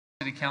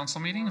City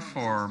Council meeting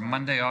for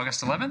Monday,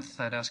 August 11th.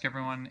 I'd ask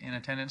everyone in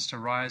attendance to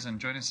rise and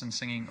join us in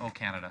singing O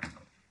Canada.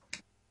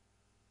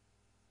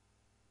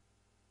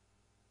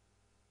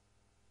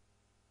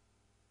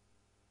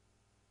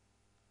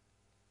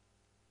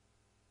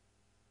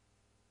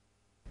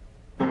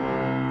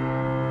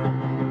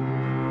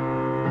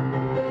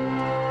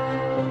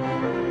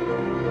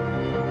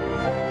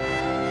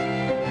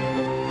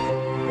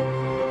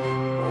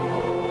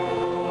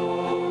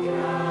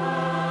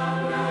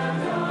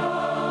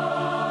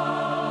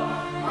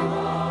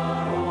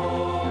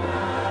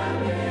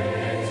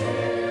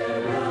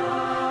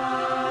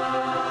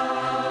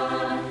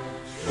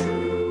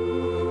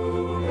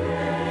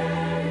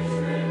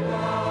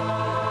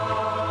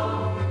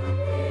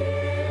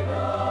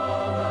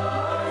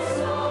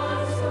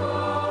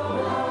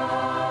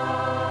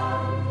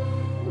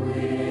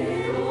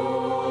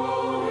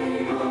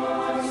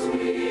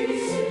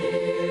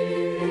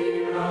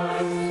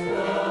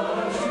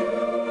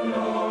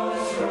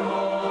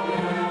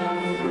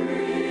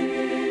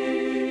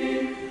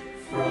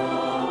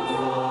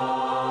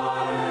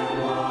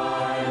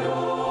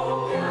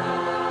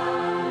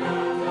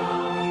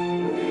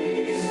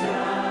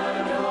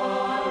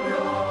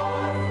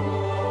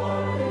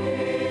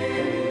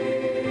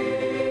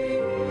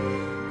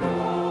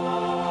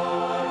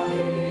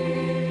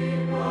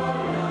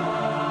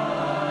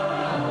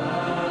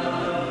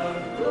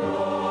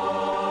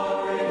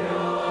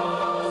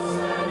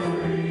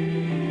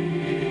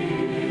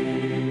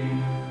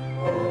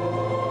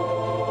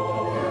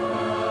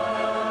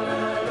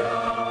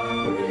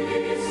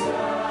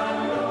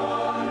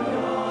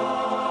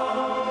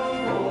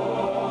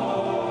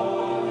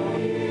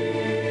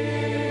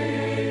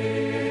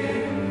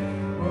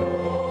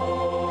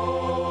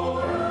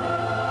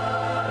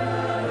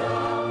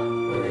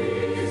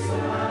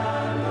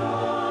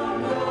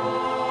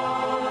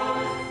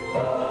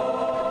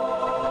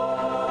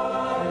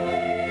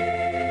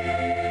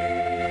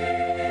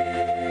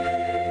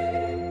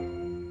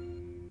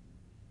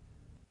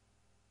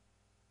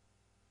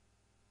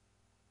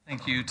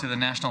 Thank you to the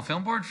National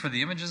Film Board for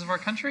the images of our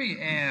country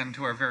and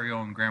to our very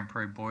own Grand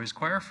Prairie Boys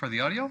Choir for the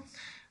audio.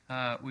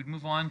 We'd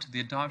move on to the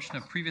adoption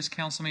of previous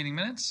council meeting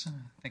minutes.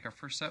 I think our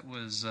first set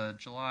was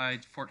July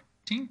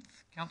 14th.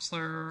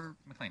 Councillor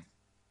McLean.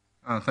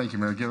 Thank you,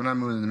 Mayor Given. I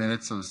move the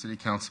minutes of the City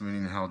Council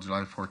meeting held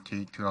July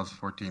 14th,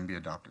 2014 be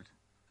adopted.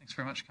 Thanks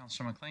very much,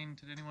 Councillor McLean.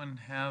 Did anyone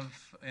have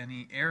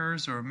any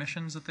errors or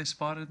omissions that they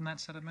spotted in that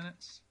set of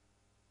minutes?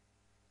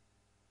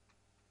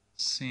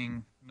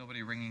 Seeing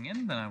nobody ringing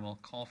in, then I will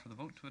call for the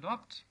vote to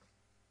adopt.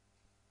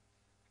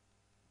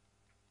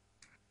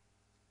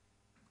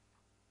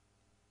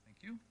 Thank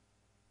you.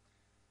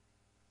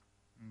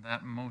 And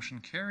that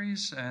motion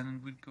carries,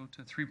 and we'd go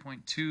to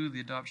 3.2, the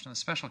adoption of the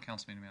special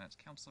council meeting minutes.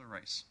 Councillor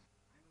Rice.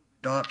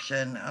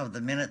 Adoption of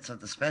the minutes of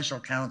the special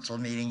council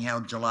meeting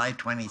held July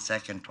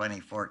 22nd,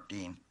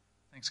 2014.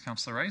 Thanks,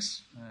 Councillor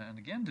Rice. And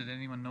again, did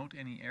anyone note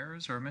any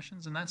errors or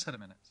omissions in that set of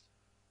minutes?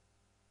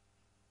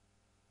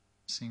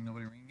 Seeing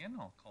nobody ringing in,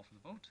 I'll call for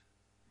the vote.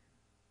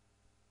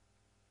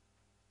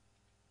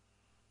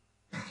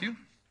 Thank you.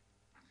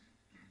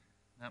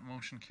 That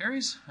motion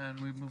carries, and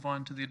we move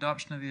on to the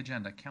adoption of the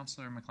agenda.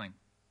 Councillor McLean.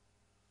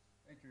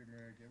 Thank you,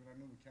 Mayor Given. I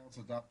move the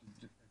council adopt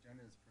the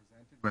agenda as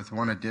presented with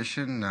one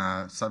addition,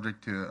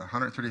 subject to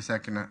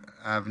 132nd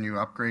Avenue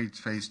upgrades,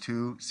 Phase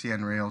 2,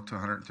 CN Rail to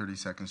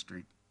 132nd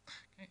Street.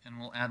 Okay, and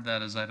we'll add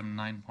that as item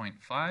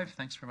 9.5.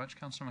 Thanks very much,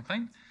 Councillor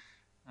McLean.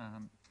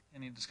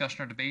 Any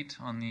discussion or debate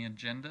on the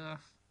agenda?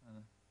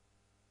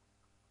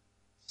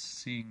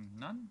 Seeing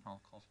none,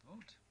 I'll call for the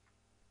vote.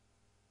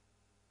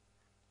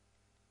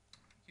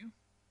 Thank you.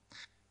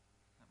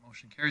 That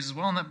motion carries as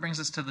well, and that brings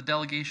us to the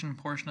delegation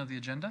portion of the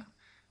agenda.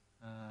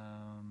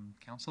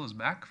 Council is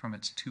back from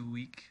its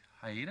 2-week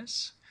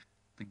hiatus.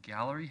 The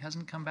gallery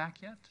hasn't come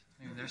back yet.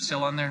 Maybe they're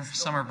still on their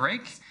summer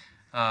break.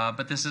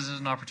 But this is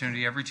an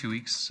opportunity every 2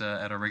 weeks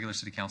at our regular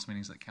city council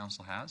meetings that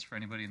council has for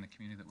anybody in the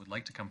community that would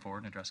like to come forward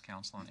and address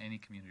council on any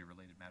community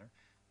related matter.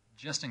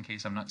 Just in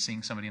case I'm not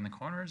seeing somebody in the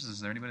corners, is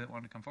there anybody that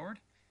wanted to come forward?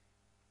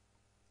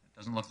 It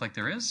doesn't look like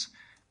there is.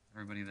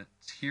 Everybody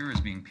that's here is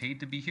being paid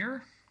to be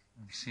here.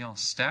 We see all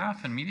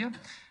staff and media.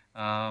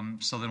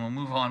 So then we'll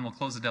move on. We'll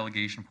close the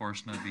delegation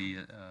portion of the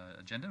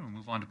agenda and we'll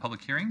move on to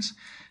public hearings.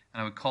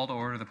 And I would call to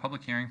order the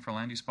public hearing for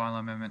Land Use Bylaw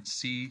Amendment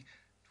C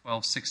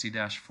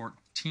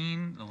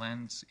 1260-14,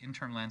 the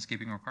interim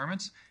landscaping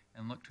requirements,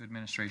 and look to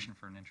administration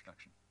for an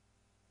introduction.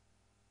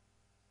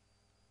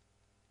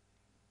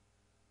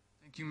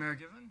 Thank you, Mayor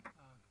Given.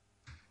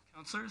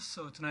 Councillors,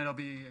 so tonight I'll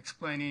be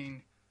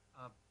explaining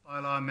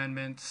Bylaw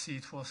Amendment C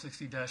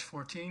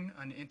 1260-14,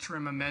 an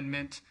interim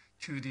amendment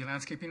to the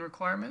landscaping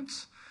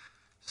requirements.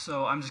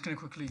 So I'm just going to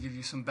quickly give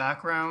you some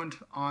background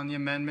on the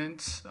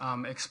amendment,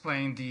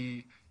 explain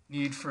the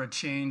need for a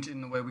change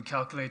in the way we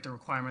calculate the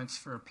requirements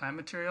for plant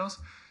materials.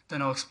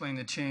 Then I'll explain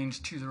the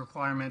change to the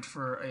requirement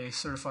for a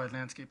certified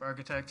landscape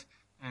architect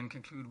and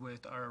conclude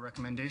with our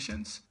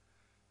recommendations.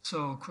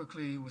 So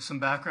quickly with some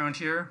background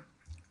here,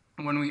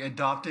 When we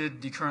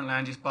adopted the current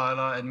land use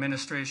bylaw,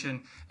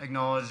 administration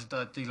acknowledged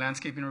that the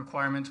landscaping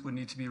requirements would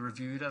need to be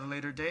reviewed at a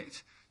later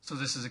date. So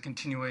this is a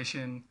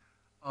continuation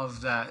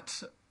of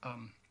that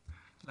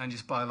land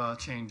use bylaw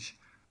change.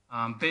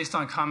 Based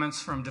on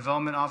comments from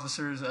development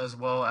officers as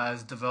well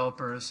as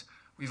developers,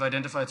 we've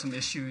identified some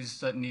issues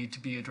that need to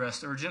be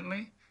addressed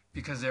urgently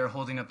because they're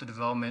holding up the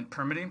development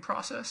permitting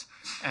process.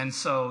 And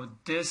so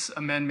this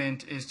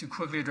amendment is to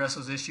quickly address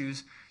those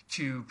issues,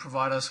 to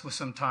provide us with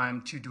some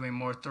time to do a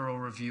more thorough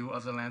review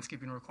of the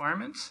landscaping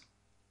requirements.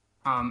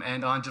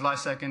 And on July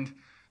 2nd,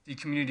 the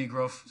Community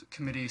Growth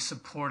Committee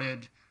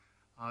supported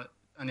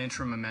an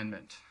interim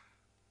amendment.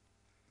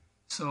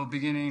 So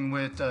beginning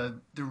with the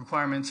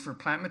requirements for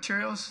plant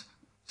materials,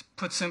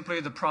 put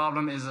simply, the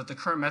problem is that the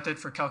current method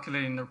for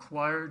calculating the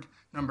required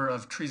number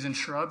of trees and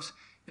shrubs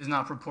is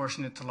not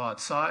proportionate to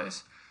lot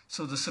size.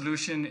 So the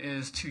solution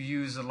is to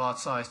use the lot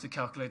size to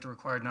calculate the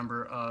required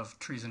number of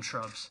trees and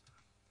shrubs.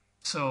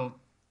 So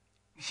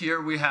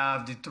here we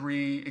have the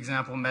 3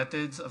 example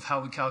methods of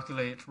how we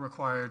calculate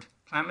required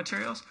plant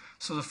materials.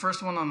 So the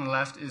first one on the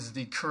left is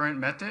the current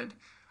method.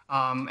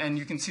 And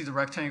you can see the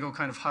rectangle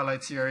kind of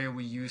highlights the area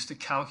we use to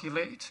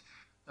calculate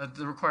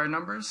the required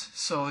numbers.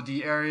 So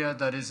the area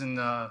that is in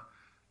the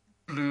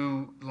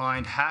blue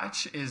lined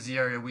hatch is the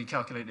area we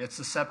calculate. It's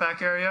the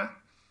setback area.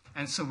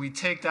 And so we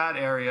take that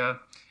area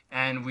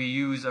and we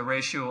use a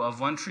ratio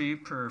of 1 tree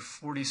per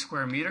 40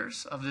 square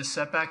meters of this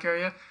setback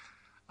area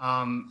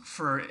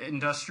for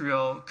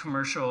industrial,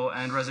 commercial,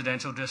 and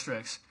residential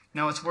districts.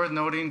 Now, it's worth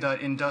noting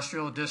that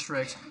industrial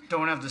districts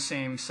don't have the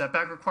same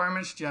setback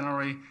requirements.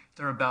 Generally,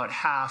 they're about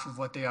half of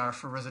what they are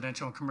for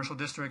residential and commercial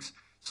districts,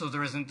 so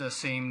there isn't the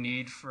same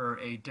need for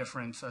a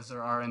difference as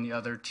there are in the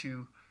other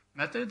 2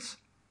 methods.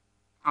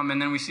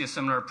 And then we see a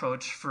similar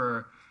approach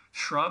for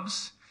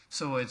shrubs.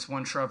 So it's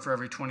 1 shrub for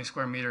every 20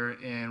 square meter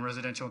in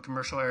residential and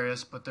commercial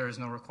areas, but there is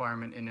no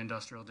requirement in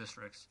industrial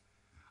districts.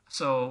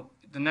 So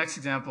the next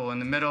example in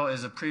the middle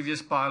is a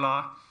previous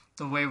bylaw.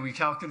 The way we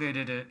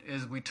calculated it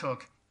is we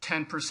took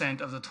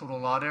 10% of the total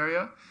lot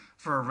area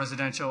for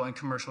residential and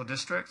commercial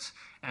districts.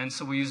 And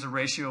so we use a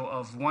ratio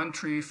of 1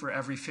 tree for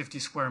every 50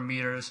 square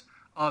meters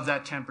of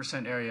that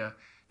 10% area.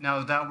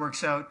 Now that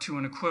works out to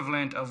an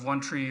equivalent of 1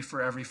 tree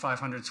for every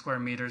 500 square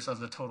meters of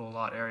the total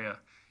lot area.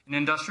 In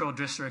industrial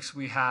districts,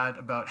 we had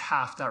about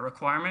half that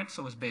requirement,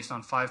 so it was based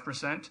on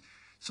 5%.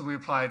 So we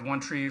applied 1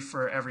 tree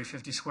for every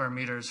 50 square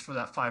meters for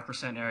that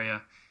 5%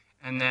 area.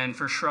 And then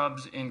for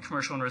shrubs in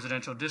commercial and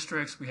residential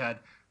districts, we had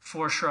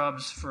 4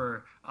 shrubs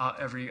for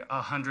every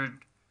 100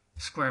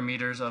 square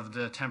meters of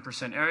the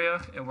 10%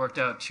 area. It worked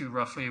out to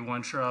roughly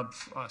 1 shrub,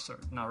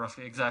 not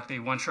roughly, exactly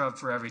 1 shrub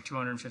for every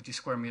 250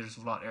 square meters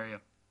of lot area.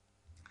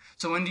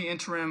 So in the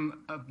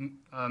interim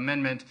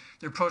amendment,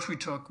 the approach we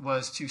took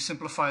was to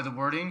simplify the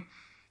wording,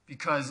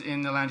 because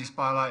in the land use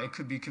bylaw, it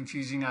could be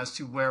confusing as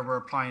to where we're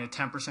applying a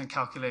 10%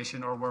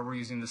 calculation or where we're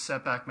using the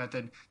setback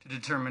method to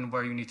determine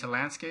where you need to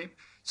landscape.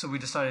 So we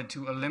decided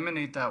to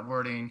eliminate that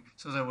wording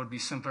so that it would be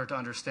simpler to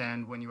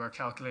understand when you are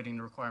calculating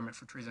the requirement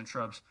for trees and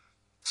shrubs.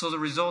 So the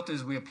result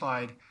is we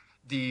applied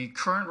the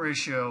current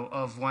ratio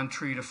of 1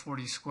 tree to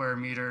 40 square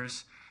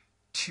meters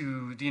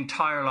to the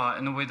entire lot.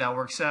 And the way that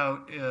works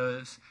out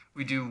is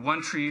we do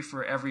 1 tree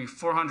for every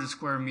 400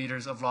 square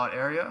meters of lot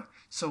area.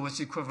 So it's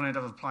the equivalent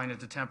of applying it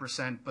to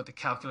 10%, but the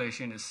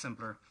calculation is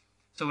simpler.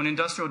 So in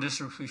industrial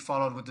districts, we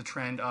followed with the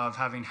trend of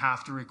having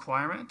half the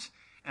requirement.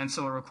 And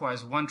so it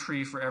requires 1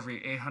 tree for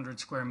every 800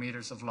 square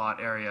meters of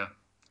lot area.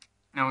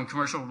 Now in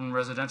commercial and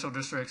residential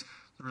districts,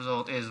 the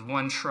result is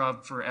 1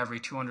 shrub for every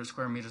 200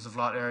 square meters of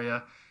lot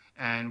area.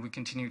 And we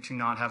continue to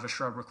not have a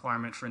shrub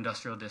requirement for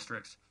industrial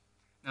districts.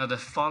 Now the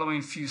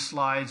following few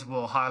slides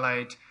will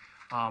highlight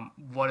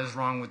what is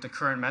wrong with the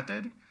current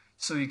method.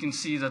 So you can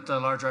see that the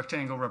large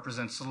rectangle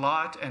represents the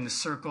lot and the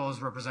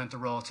circles represent the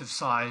relative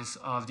size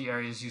of the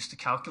areas used to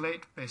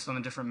calculate based on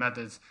the different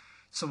methods.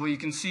 So what you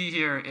can see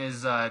here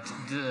is that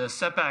the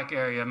setback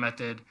area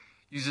method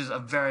uses a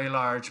very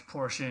large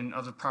portion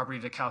of the property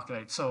to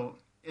calculate. So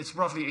it's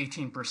roughly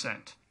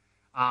 18%,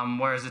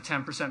 whereas the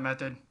 10%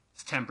 method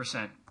is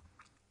 10%.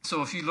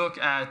 So if you look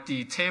at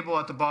the table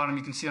at the bottom,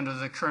 you can see under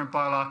the current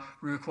bylaw,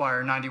 we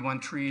require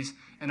 91 trees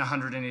and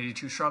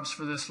 182 shrubs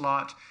for this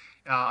lot.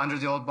 Under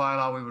the old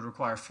bylaw, we would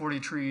require 40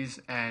 trees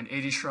and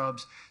 80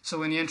 shrubs.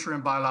 So in the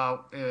interim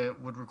bylaw,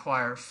 it would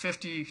require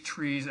 50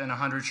 trees and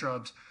 100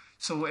 shrubs.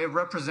 So it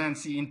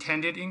represents the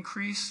intended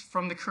increase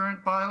from the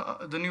current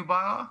bylaw, the new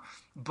bylaw,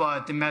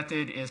 but the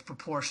method is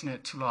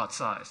proportionate to lot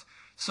size.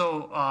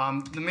 So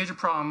the major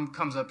problem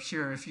comes up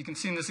here. If you can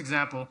see in this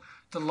example,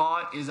 the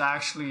lot is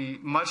actually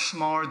much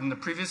smaller than the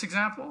previous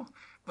example,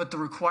 but the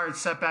required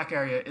setback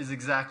area is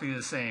exactly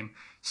the same.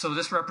 So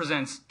this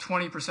represents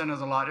 20% of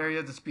the lot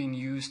area that's being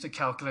used to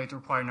calculate the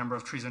required number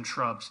of trees and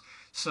shrubs.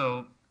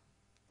 So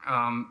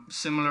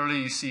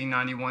similarly, you see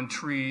 91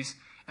 trees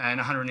and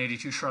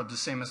 182 shrubs, the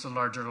same as the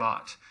larger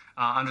lot.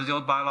 Under the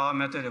old bylaw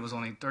method, it was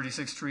only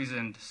 36 trees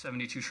and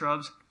 72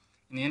 shrubs.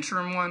 In the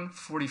interim one,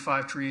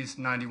 45 trees,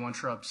 91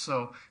 shrubs.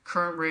 So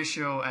current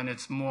ratio, and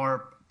it's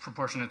more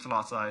proportionate to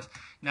lot size.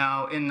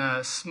 Now, in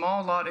the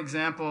small lot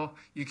example,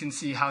 you can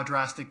see how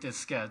drastic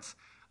this gets.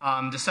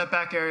 The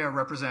setback area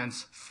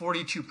represents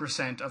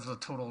 42% of the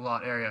total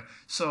lot area.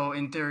 So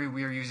in theory,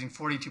 we are using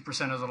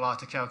 42% of the lot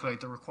to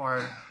calculate the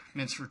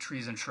requirements for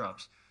trees and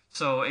shrubs.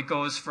 So it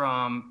goes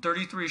from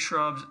 33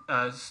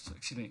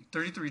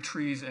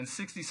 trees and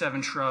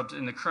 67 shrubs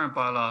in the current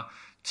bylaw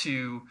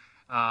to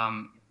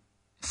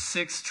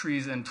 6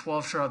 trees and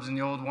 12 shrubs in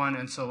the old one.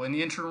 And so in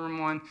the interim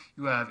one,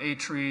 you have 8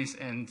 trees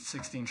and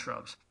 16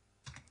 shrubs.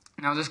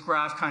 Now this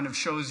graph kind of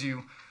shows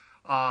you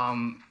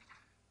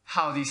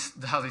how these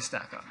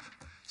stack up.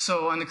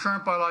 So on the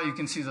current bylaw, you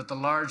can see that the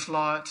large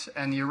lot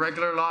and the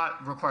irregular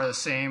lot require the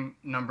same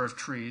number of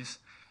trees,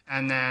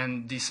 and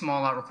then the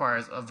small lot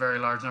requires a very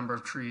large number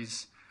of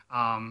trees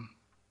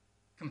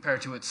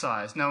compared to its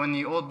size. Now in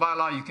the old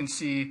bylaw, you can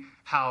see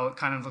how it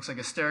kind of looks like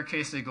a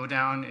staircase. They go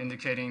down,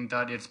 indicating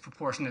that it's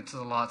proportionate to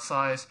the lot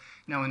size.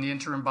 Now in the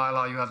interim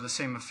bylaw, you have the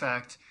same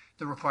effect.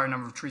 The required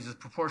number of trees is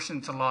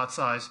proportionate to lot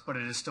size, but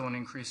it is still an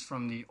increase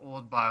from the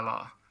old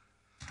bylaw.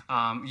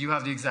 You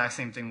have the exact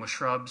same thing with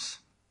shrubs.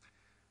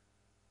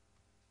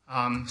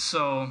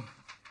 So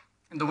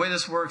the way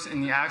this works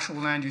in the actual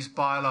land use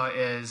bylaw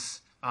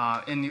is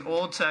in the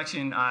old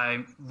section,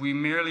 we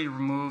merely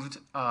removed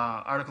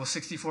Article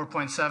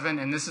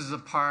 64.7, and this is the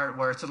part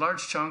where it's a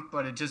large chunk,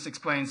 but it just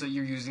explains that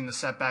you're using the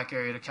setback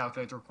area to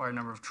calculate the required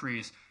number of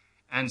trees.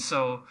 And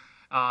so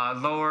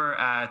lower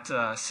at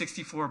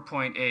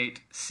 64.8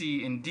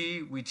 C and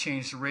D, we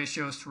changed the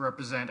ratios to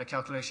represent a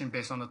calculation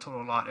based on the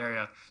total lot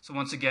area. So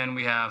once again,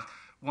 we have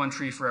 1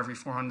 tree for every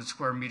 400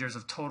 square meters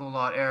of total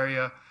lot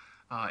area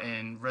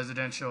in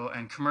residential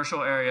and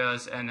commercial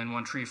areas, and then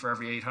 1 tree for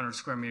every 800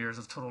 square meters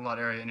of total lot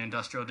area in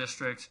industrial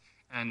districts.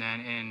 And then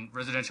in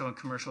residential and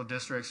commercial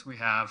districts, we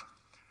have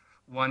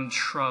 1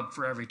 shrub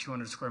for every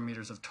 200 square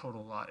meters of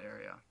total lot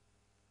area.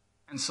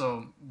 And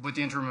so with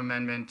the interim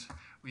amendment,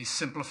 we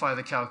simplify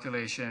the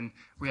calculation,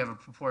 we have a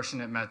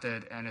proportionate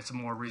method, and it's a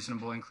more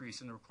reasonable increase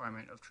in the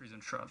requirement of trees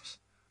and shrubs.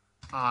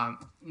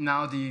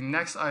 Now the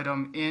next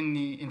item in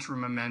the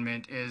interim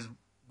amendment is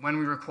when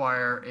we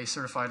require a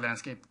certified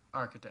landscape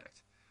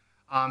architect.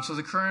 So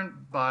the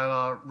current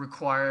bylaw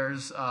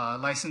requires a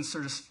licensed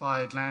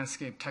certified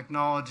landscape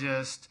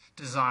technologist,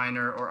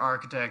 designer, or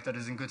architect that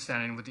is in good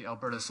standing with the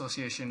Alberta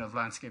Association of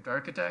Landscape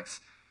Architects.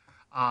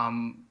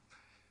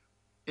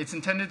 It's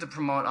intended to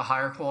promote a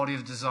higher quality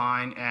of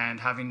design and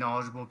having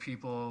knowledgeable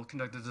people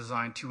conduct the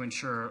design to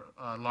ensure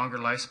a longer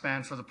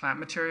lifespan for the plant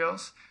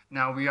materials.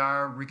 Now, we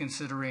are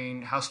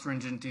reconsidering how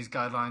stringent these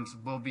guidelines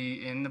will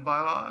be in the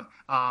bylaw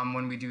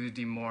when we do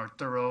the more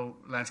thorough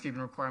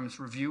landscaping requirements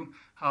review.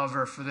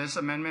 However, for this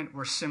amendment,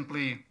 we're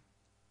simply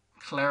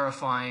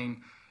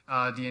clarifying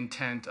the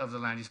intent of the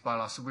land use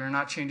bylaw. So we're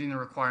not changing the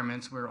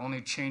requirements, we're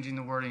only changing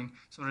the wording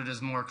so that it is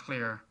more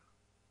clear.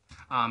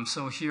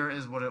 So here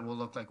is what it will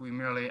look like. We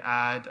merely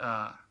add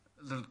a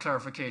little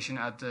clarification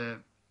at the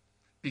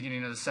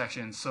beginning of the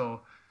section.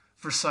 So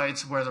for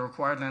sites where the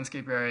required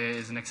landscape area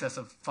is in excess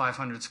of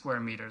 500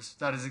 square meters,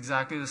 that is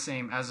exactly the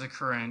same as the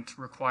current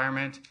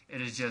requirement.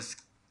 It is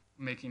just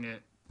making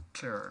it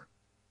clearer.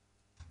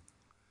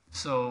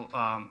 So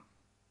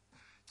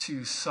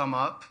to sum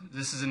up,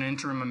 this is an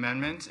interim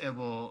amendment. It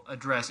will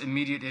address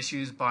immediate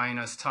issues, buying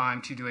us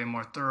time to do a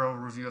more thorough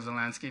review of the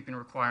landscaping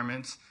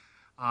requirements.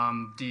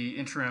 The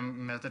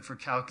interim method for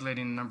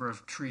calculating the number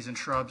of trees and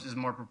shrubs is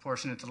more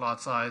proportionate to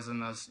lot size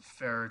and thus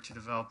fairer to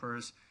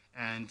developers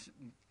and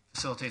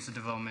facilitates the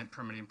development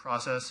permitting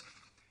process.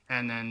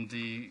 And then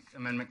the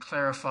amendment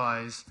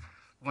clarifies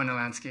when a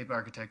landscape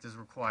architect is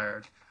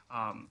required.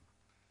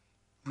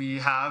 We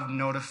have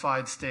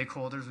notified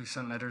stakeholders. We've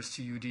sent letters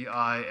to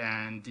UDI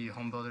and the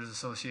Home Builders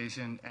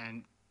Association,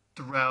 and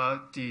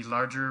throughout the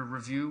larger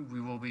review,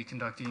 we will be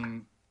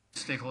conducting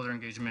stakeholder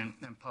engagement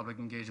and public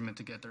engagement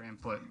to get their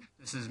input.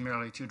 This is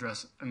merely to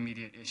address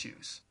immediate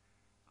issues.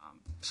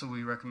 So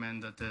we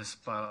recommend that this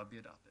bylaw be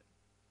adopted.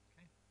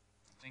 Okay.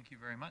 Thank you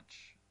very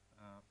much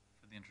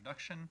for the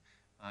introduction.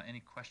 Any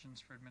questions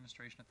for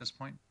administration at this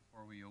point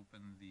before we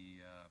open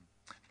the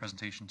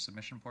presentation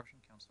submission portion?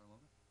 Councillor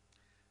Lovitt?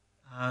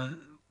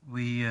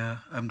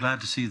 I'm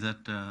glad to see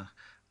that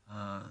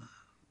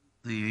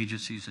the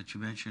agencies that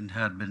you mentioned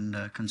had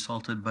been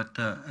consulted, but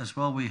as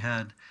well we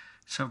had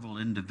several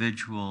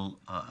individual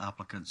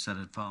applicants that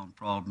had found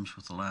problems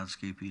with the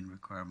landscaping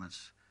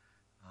requirements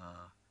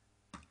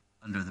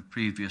under the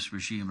previous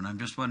regime. And I'm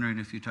just wondering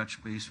if you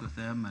touched base with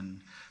them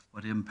and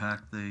what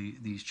impact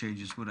these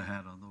changes would have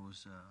had on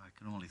those. I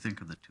can only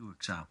think of the 2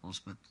 examples,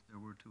 but there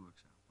were 2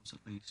 examples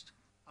at least.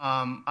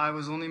 I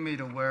was only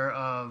made aware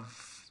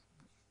of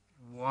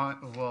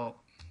one, well,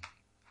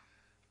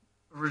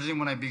 originally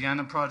when I began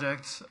the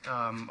project,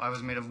 I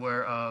was made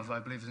aware of, I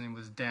believe his name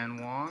was Dan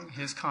Wong.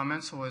 His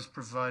comments was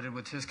provided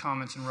with his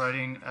comments in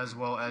writing, as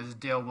well as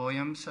Dale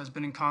Williams has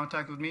been in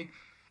contact with me.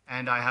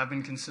 And I have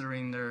been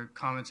considering their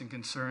comments and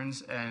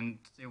concerns, and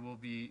they will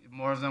be,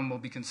 more of them will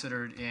be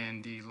considered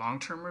in the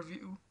long-term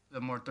review,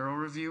 the more thorough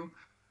review.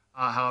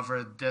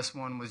 However, this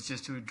one was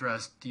just to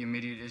address the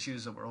immediate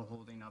issues that were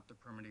holding up the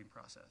permitting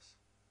process.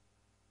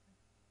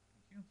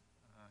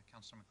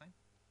 Councillor McLean.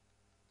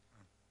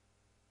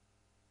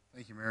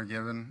 Thank you, Mayor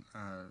Given.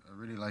 I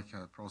really like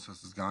how the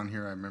process has gone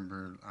here. I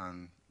remember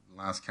on the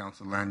last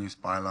council, land use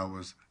bylaw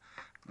was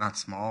not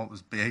small, it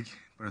was big,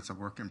 but it's a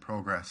work in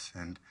progress.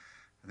 And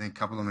I think a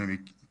couple of maybe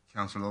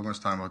Councillor Logan was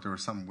talking about, there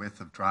was some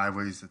width of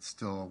driveways that's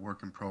still a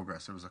work in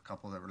progress. There was a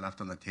couple that were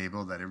left on the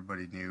table that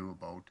everybody knew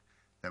about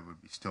that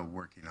would be still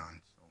working on.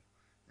 So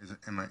is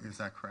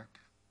that correct?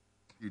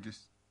 There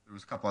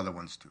was a couple other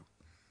ones too.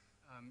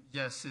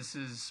 Yes, this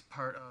is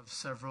part of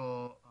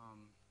several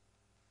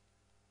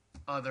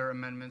other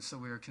amendments that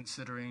we are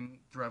considering.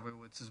 Driveway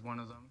widths is one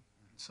of them.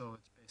 So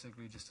it's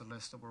basically just a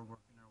list that we're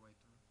working our way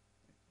through.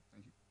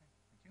 Thank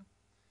you.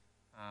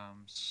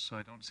 So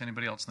I don't see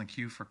anybody else in the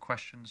queue for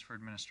questions for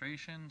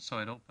administration. So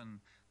I'd open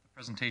the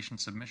presentation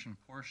submission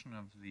portion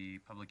of the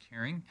public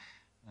hearing.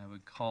 I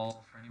would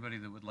call for anybody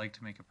that would like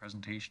to make a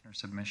presentation or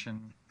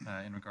submission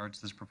in regards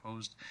to this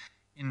proposed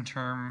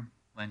interim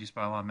land use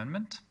bylaw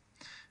amendment.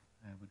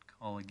 I would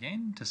call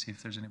again to see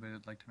if there's anybody that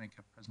would like to make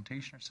a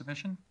presentation or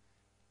submission.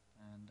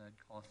 And I'd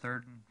call a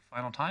third and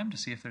final time to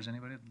see if there's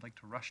anybody that would like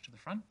to rush to the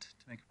front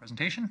to make a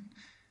presentation.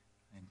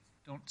 I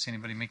don't see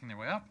anybody making their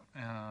way up.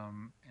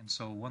 And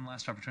so one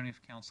last opportunity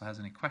if council has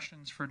any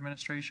questions for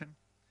administration.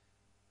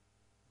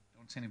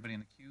 Don't see anybody in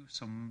the queue.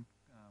 So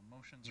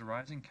motions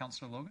arising.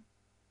 Councillor Logan.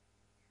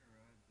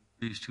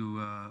 Pleased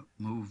to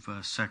move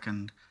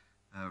second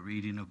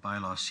reading of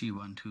bylaw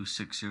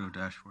C1260-14.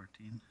 Okay,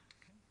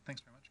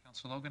 thanks very much,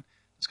 Councillor Logan.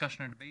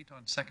 Discussion or debate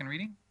on second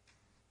reading?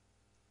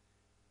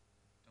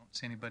 Don't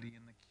see anybody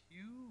in the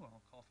queue.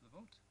 I'll call for the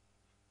vote.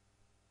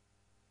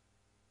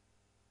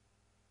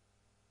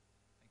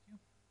 Thank you.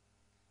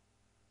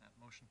 That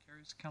motion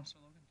carries.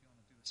 Councillor Logan, do you want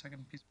to do the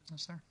second piece of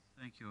business there?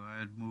 Thank you.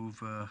 I'd move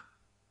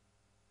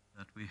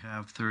that we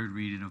have third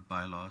reading of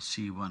bylaw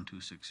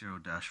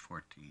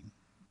C1260-14.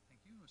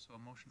 Thank you. So a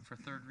motion for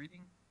third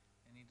reading.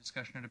 Any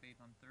discussion or debate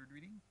on third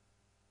reading?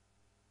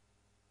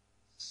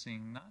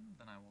 Seeing none,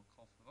 then I will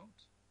call for the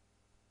vote.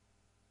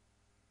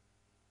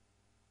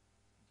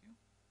 Thank you.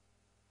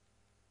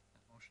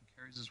 That motion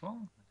carries as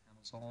well. That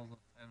handles all the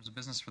items of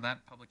business for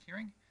that public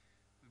hearing.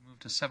 We move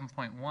to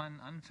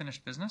 7.1,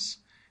 unfinished business.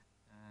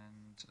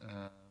 And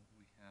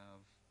we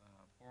have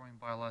borrowing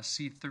bylaw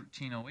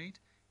C1308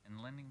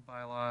 and lending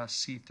bylaw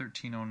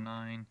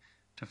C1309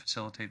 to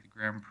facilitate the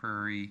Grand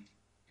Prairie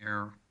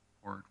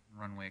Airport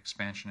runway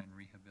expansion and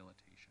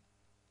rehabilitation.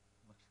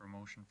 Look for a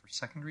motion for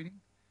second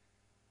reading.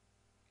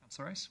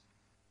 Councillor Rice.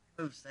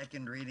 Move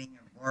second reading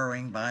of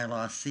borrowing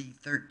bylaw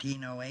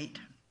C1308.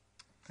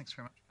 Thanks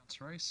very much,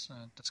 Councillor Rice.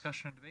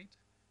 Discussion and debate.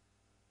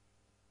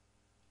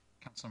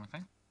 Councillor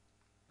McLean.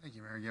 Thank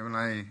you, Mayor Given.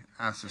 I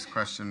asked this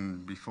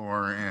question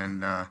before,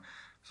 and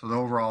so the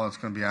overall it's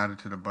going to be added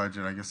to the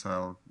budget. I guess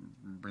I'll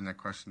bring that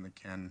question to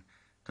Ken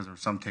because there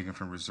was some taken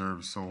from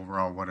reserves. So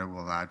overall, what it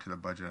will add to the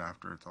budget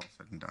after it's all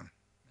said and done.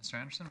 Mr.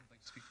 Anderson would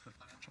like to speak to the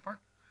financial part.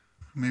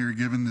 Mayor,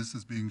 given this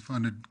is being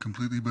funded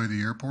completely by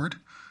the airport,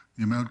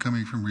 the amount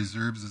coming from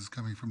reserves is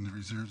coming from the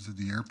reserves of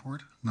the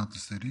airport, not the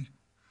city.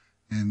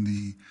 And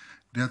the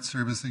debt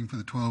servicing for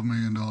the $12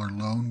 million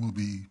loan will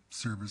be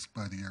serviced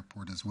by the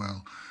airport as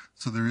well.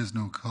 So there is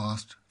no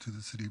cost to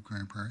the city of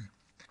Grand Prairie.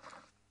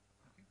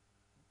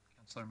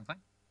 Councillor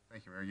McLean.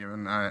 Thank you, Mayor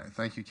Given.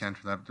 Thank you, Ken,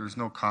 for that. There's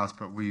no cost,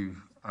 but we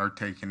are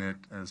taking it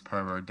as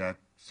part of our debt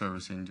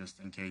servicing just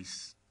in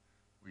case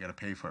we got to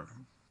pay for it.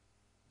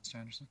 Mr.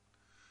 Anderson.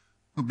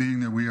 Well, being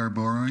that we are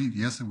borrowing,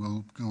 yes, it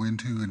will go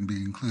into and be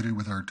included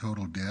with our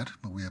total debt,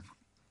 but we have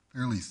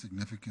fairly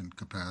significant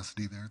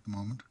capacity there at the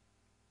moment.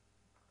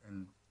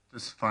 And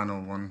this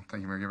final one,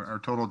 thank you, Mayor Given. Our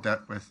total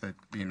debt with it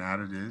being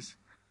added is?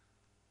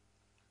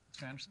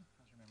 Mr. Anderson,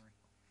 how's your memory?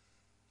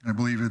 I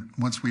believe it.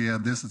 Once we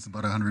add this, it's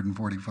about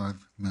 $145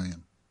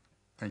 million.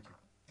 Thank you.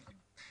 Thank you.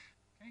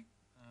 Okay.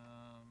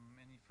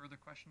 Any further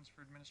questions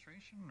for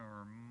administration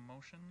or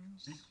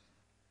motions? We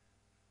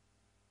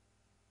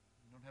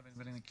don't have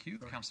anybody in the queue.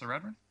 Councillor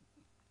Radburn.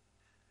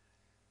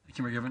 Thank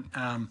you, Mayor Given.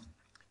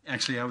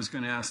 Actually, I was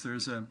going to ask,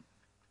 there's an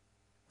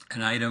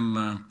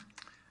item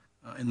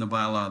in the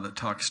bylaw that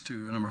talks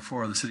to number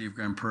 4, the city of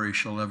Grand Prairie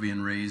shall levy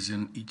and raise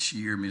in each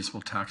year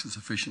municipal taxes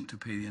sufficient to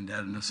pay the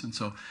indebtedness. And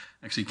so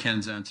actually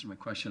Ken's answered my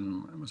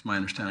question. It was my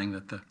understanding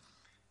that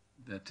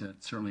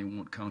it certainly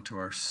won't count to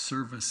our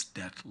service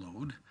debt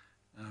load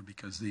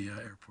because the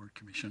airport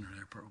commission or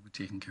the airport will be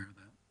taking care of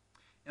that.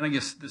 And I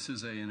guess this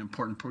is an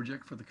important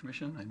project for the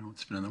commission. I know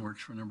it's been in the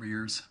works for a number of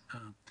years.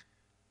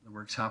 The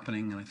work's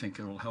happening, and I think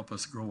it will help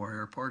us grow our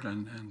airport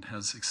and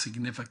has a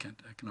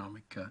significant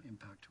economic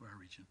impact to our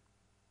region.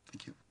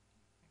 Thank you.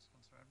 Thanks,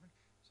 Councillor Radburn.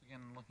 So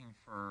again, looking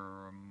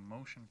for a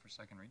motion for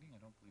second reading. I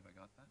don't believe I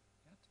got that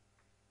yet.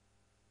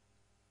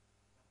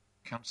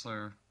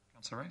 Councillor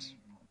Rice?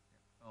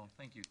 Oh,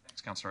 thank you.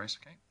 Thanks, Councillor Rice.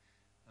 Okay.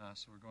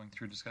 So we're going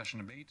through discussion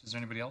debate. Is there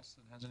anybody else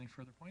that has any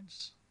further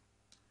points?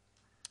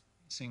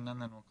 Seeing none,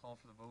 then we'll call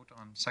for the vote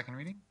on second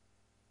reading.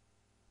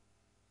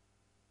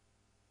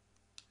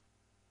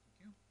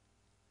 Thank you.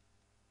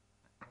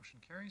 That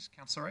motion carries.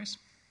 Councillor Rice.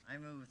 I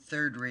move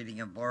third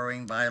reading of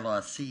borrowing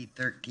bylaw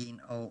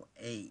C1308.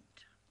 Thank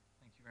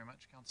you very very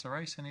much, Councillor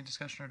Rice. Any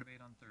discussion or debate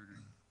on third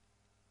reading?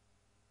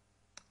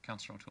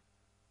 Councillor O'Toole.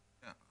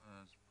 Yeah,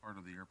 as part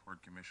of the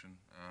Airport Commission,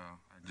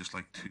 I'd just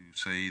like to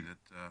say that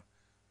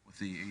with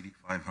the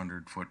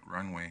 8,500-foot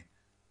runway,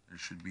 there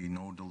should be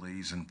no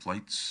delays in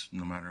flights,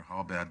 no matter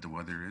how bad the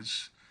weather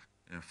is.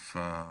 If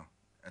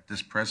at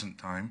this present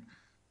time,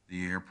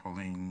 the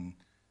airplane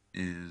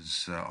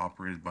is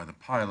operated by the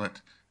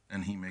pilot,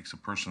 and he makes a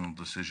personal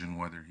decision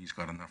whether he's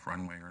got enough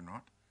runway or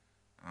not.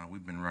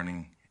 We've been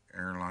running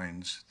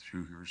airlines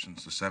through here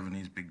since the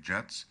 70s, big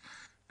jets,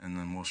 and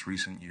in most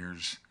recent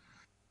years,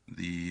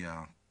 the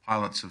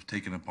pilots have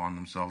taken upon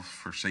themselves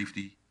for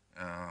safety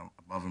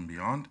above and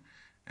beyond,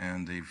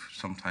 and they've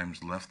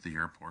sometimes left the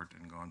airport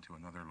and gone to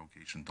another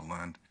location to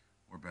land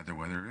where better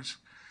weather is.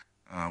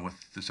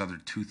 With this other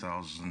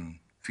 2,000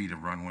 feet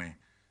of runway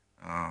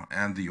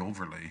and the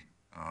overlay,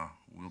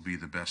 will be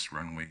the best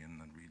runway in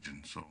the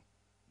region. So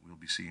we'll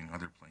be seeing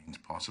other planes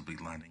possibly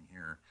landing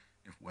here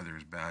if weather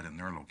is bad in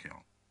their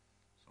locale.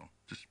 So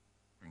just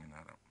bringing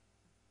that up.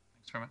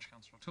 Thanks very much,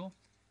 Councillor O'Toole.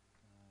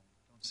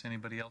 Don't see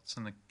anybody else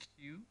in the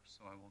queue,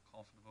 so I will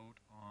call for the vote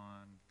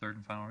on third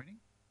and final reading.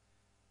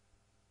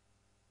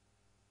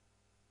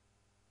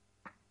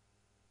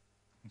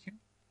 Thank you.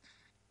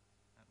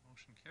 That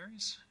motion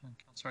carries. And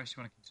Councillor Rice, do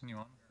you want to continue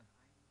on?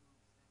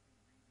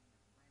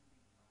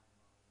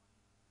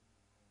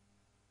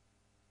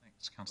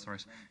 Thanks, Councillor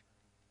Rice.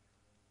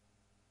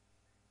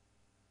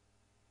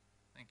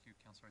 Thank you,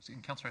 Councillor Rice.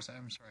 And Councillor Rice,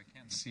 I'm sorry, I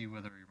can't see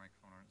whether your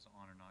microphone is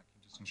on or not.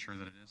 Can you just ensure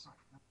that it is?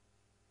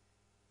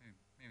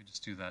 Maybe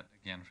just do that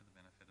again for the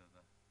benefit of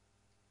the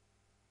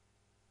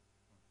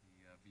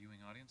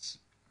viewing audience.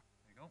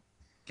 There you go.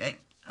 Okay,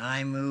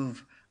 I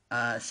move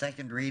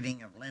second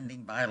reading of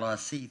lending bylaw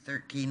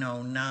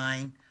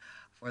C-1309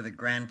 for the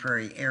Grand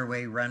Prairie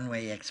Airway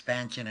runway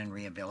expansion and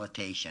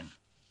rehabilitation.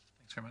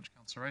 Thanks very much,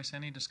 Councillor Rice.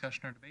 Any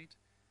discussion or debate?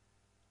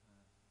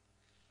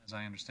 As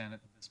I understand it,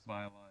 this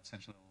bylaw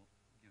essentially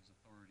gives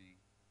authority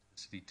to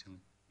the city to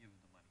give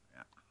the money to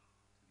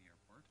the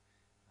airport,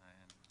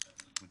 and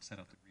would set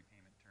out the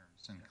repayment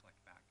terms and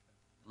collect back.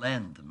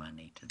 Lend the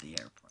money to the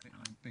airport.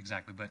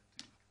 Exactly, but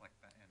to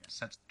collect that and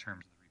sets the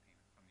terms of the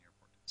repayment from the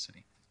airport to the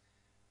city.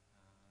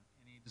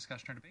 Any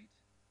discussion or debate?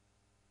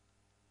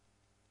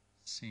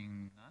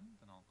 Seeing none,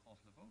 then I'll call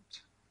for the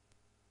vote.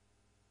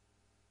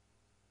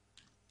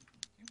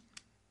 Thank you.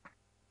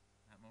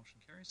 That motion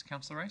carries.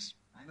 Councillor Rice?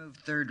 I move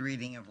third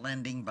reading of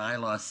lending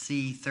bylaw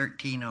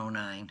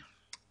C-1309.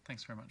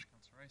 Thanks very much,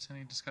 Councillor Rice.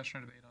 Any discussion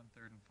or debate on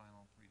third and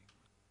final reading?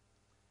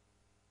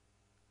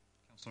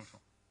 Councillor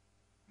O'Toole.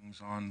 Things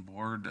on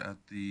board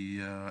at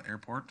the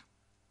airport,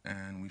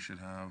 and we should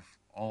have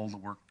all the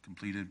work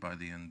completed by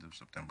the end of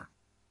September.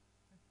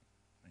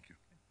 Thank you.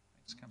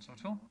 Thanks, Councillor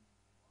O'Toole.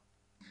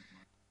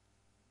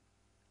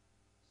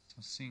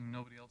 So seeing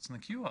nobody else in the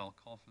queue, I'll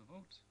call for the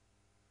vote.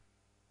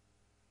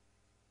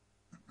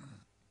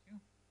 Thank you.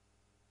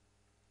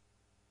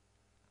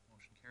 That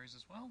motion carries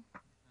as well,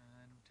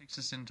 and takes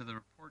us into the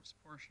reports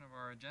portion of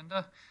our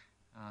agenda.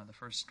 The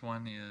first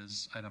one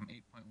is item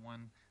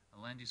 8.1, a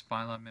land use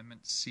bylaw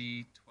amendment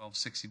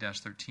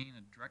C-1260-13,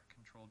 a direct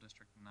control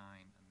district 9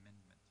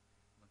 amendment.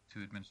 Look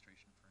to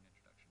administration for an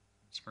introduction.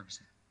 Ms.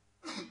 Ferguson.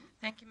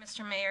 Thank you,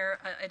 Mr. Mayor.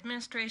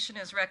 Administration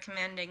is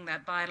recommending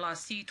that bylaw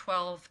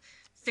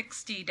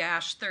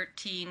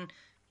C-1260-13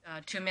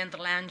 to amend the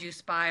land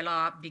use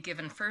bylaw be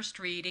given first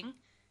reading,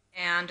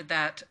 and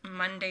that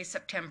Monday,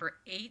 September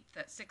 8th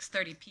at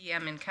 6:30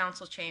 p.m. in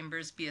council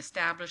chambers be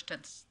established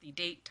as the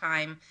date,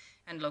 time,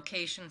 and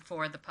location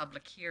for the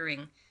public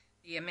hearing.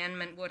 The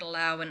amendment would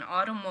allow an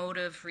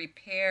automotive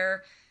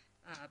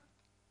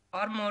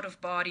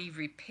body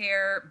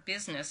repair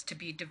business to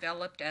be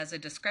developed as a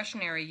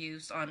discretionary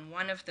use on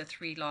one of the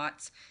 3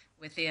 lots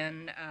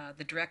within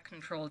the Direct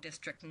Control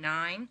District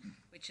 9,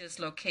 which is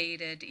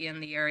located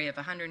in the area of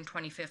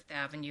 125th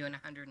Avenue and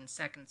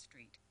 102nd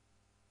Street.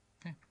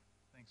 Okay,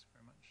 thanks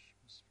very much,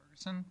 Ms.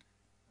 Ferguson.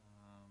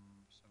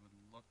 So I would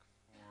look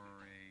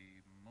for a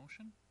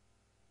motion.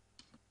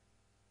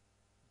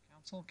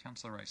 Council,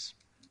 Councillor Rice.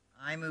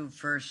 I move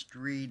first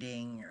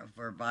reading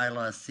for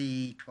bylaw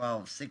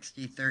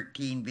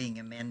C-1260-13 being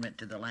amendment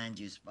to the land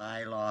use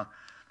bylaw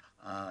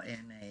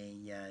in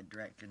a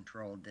direct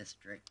control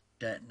district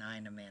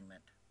 9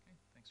 amendment. Okay,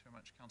 thanks very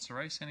much, Councillor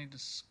Rice. Any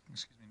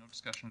no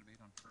discussion or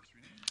debate on first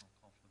reading. I'll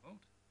call for the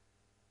vote.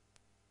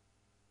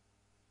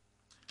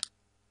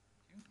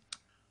 Thank you.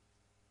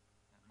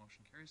 That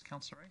motion carries.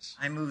 Councillor Rice.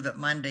 I move that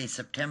Monday,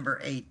 September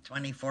 8th,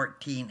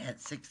 2014 at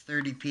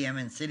 6:30 p.m.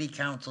 in City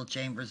Council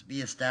chambers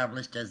be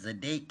established as the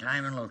date,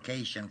 time, and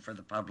location for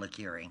the public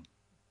hearing.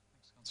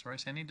 Thanks, Councillor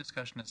Rice. Any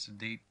discussion as to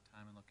date,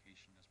 time, and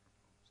location as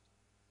proposed?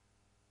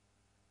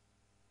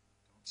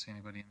 Don't see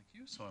anybody in the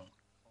queue, so I'll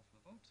call for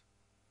the vote.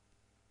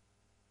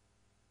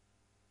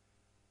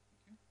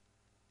 Thank you.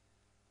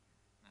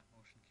 That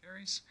motion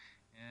carries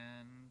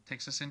and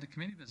takes us into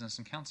committee business.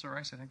 And Councillor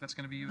Rice, I think that's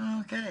going to be you.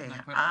 Okay.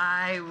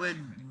 I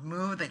would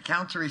move that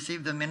council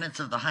receive the minutes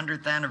of the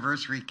 100th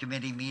anniversary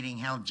committee meeting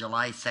held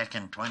July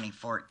 2nd,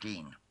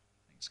 2014.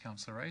 Thanks Thanks,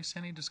 Councillor Rice.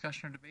 Any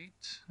discussion or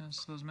debate as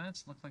to those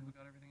minutes? Look like we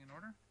got everything in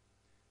order.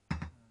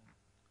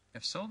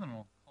 If so, then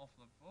we'll call for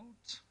the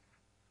vote.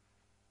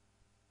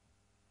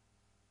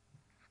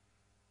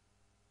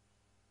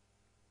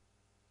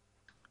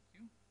 Thank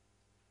you.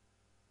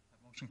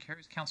 That motion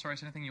carries. Councillor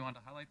Rice, anything you want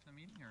to highlight from the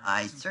meeting? Or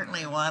I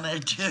certainly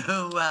wanted to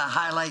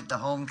highlight the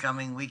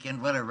homecoming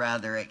weekend. What a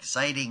rather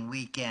exciting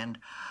weekend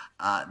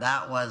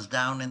that was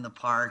down in the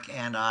park,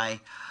 and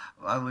I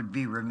would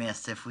be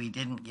remiss if we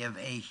didn't give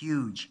a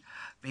huge,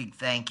 big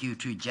thank you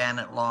to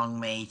Janet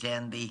Longmate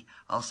and the,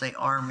 I'll say,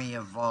 army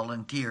of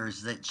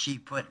volunteers that she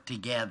put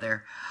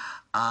together.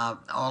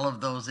 All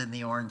of those in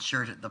the orange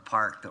shirt at the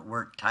park that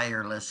worked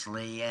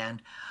tirelessly,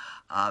 and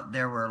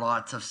there were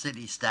lots of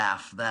city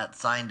staff that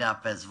signed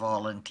up as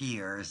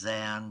volunteers,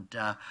 and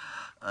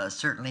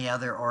certainly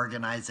other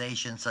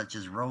organizations such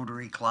as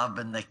Rotary Club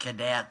and the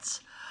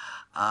Cadets.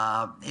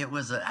 It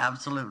was an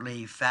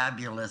absolutely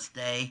fabulous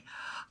day.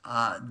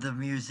 The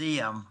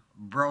museum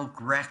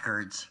broke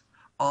records,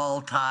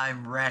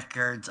 all-time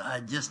records,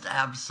 just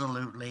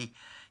absolutely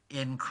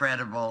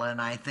incredible.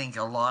 And I think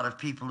a lot of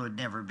people who had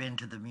never been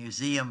to the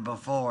museum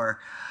before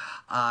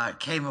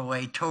came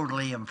away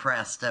totally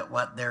impressed at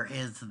what there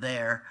is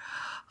there.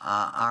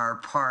 Our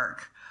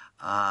park,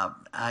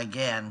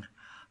 again,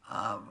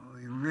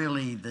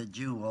 really the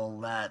jewel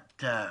that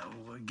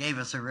gave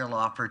us a real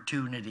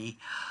opportunity.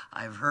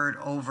 I've heard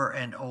over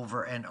and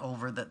over and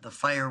over that the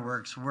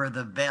fireworks were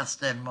the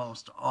best and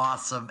most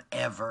awesome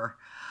ever.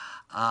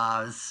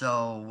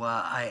 So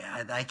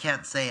I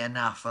can't say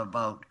enough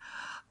about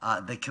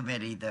the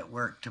committee that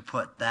worked to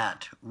put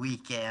that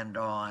weekend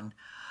on.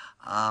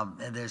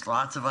 And there's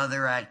lots of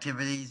other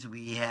activities.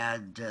 We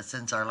had,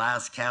 since our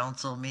last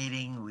council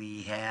meeting,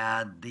 we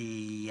had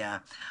the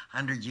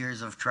 100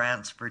 Years of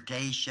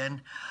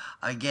Transportation.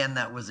 Again,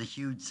 that was a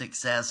huge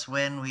success.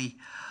 When we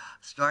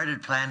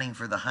started planning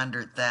for the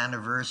 100th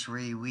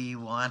anniversary, we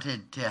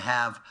wanted to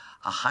have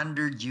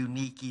 100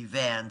 unique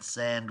events,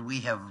 and we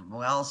have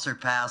well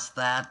surpassed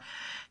that.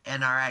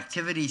 And our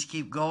activities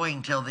keep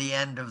going till the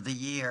end of the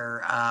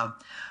year.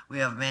 We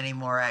have many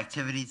more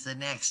activities. The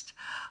next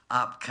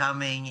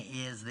upcoming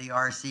is the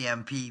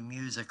RCMP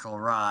musical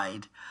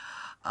ride.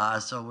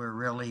 So we're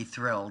really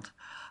thrilled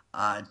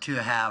to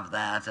have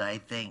that. I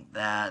think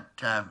that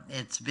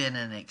it's been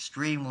an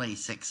extremely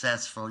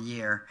successful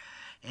year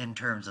in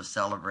terms of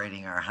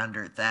celebrating our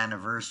 100th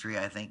anniversary.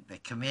 I think the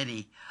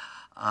committee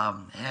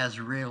has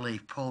really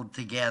pulled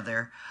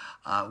together.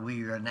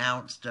 We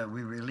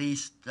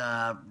released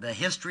the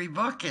history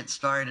book. It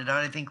started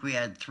out, I think we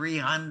had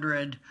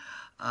 300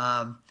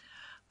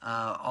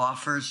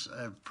 offers,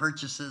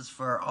 purchases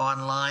for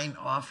online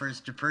offers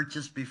to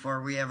purchase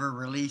before we ever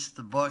released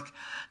the book.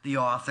 The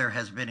author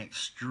has been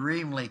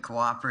extremely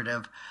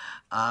cooperative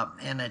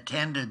and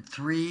attended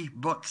 3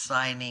 book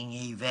signing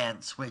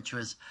events, which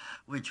was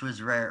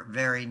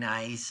very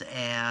nice,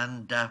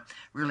 and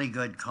really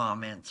good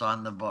comments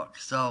on the book.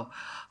 So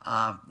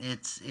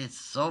it's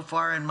so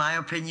far, in my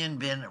opinion,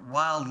 been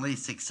wildly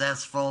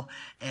successful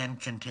and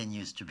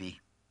continues to be.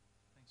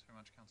 Thanks very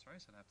much, Councillor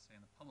Rice. I'd have to say,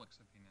 in the public's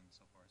opinion,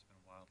 so far it's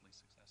been wildly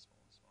successful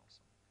as well.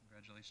 So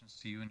congratulations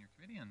to you and your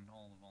committee and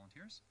all the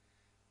volunteers.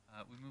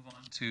 We move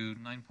on to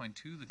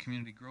 9.2, the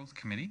Community Growth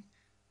Committee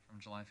from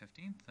July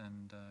 15th.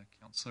 And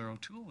Councillor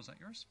O'Toole, was that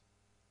yours?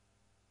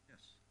 Yes.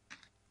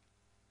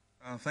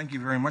 Thank you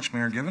very much,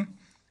 Mayor Given.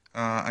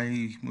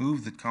 I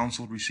move that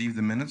Council receive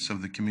the minutes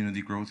of the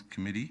Community Growth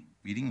Committee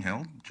meeting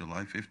held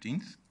July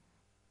 15th,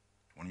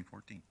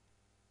 2014.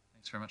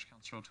 Thanks very much,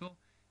 Councillor O'Toole.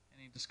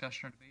 Any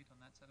discussion or debate on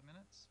that set of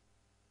minutes?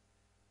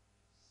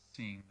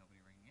 Seeing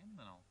nobody ringing in,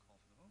 then I'll call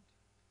for the vote.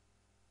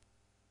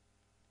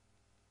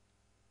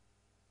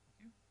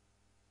 Thank you.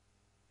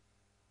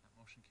 That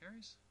motion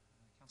carries.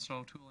 Councillor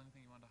O'Toole,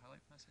 anything you want to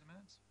highlight from that set of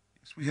minutes?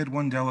 Yes, we had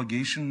one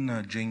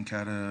delegation, Jane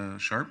Cata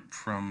Sharp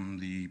from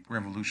the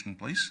Revolution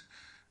Place,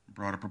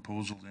 brought a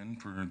proposal in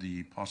for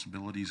the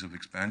possibilities of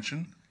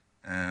expansion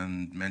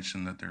and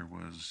mentioned that there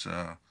was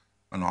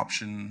an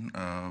option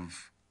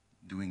of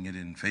doing it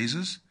in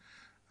phases.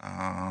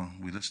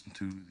 We listened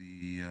to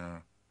the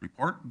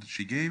report that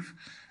she gave,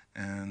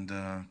 and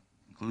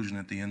conclusion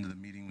at the end of the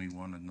meeting, we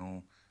want to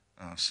know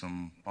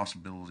some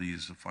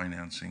possibilities of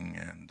financing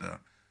and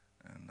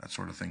that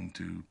sort of thing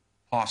to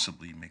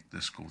possibly make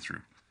this go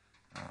through.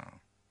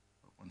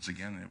 But once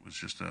again, it was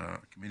just a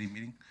committee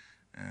meeting,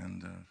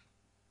 and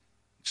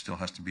it still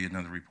has to be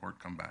another report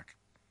come back.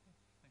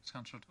 Thanks,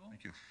 Councillor O'Toole.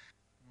 Thank you.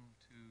 Move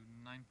to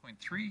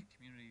 9.3,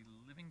 Community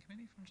Living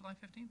Committee from July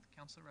 15th.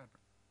 Councillor Radford.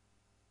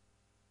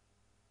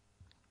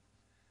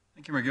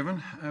 Thank you, Mayor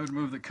Given. I would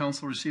move that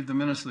Council receive the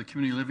minutes of the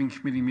Community Living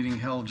Committee meeting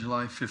held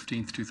July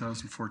 15th,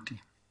 2014.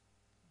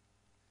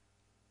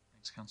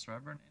 Thanks, Councillor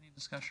Radford. Any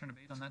discussion or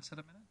debate on that set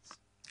of minutes?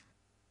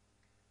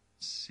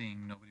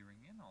 Seeing nobody ring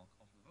in, I'll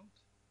call for the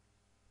vote.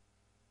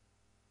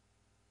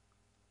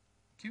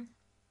 Thank you.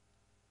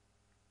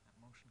 That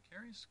motion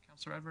carries.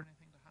 Councillor Radford,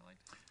 anything to highlight?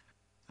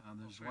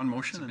 There's sorry, one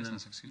motion. it's a And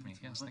business, then, excuse me.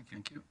 Yes, thank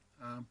you. Thank you.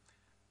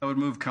 I would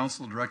move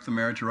council direct the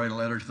mayor to write a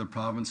letter to the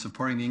province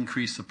supporting the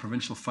increase of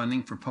provincial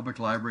funding for public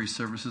library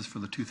services for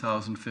the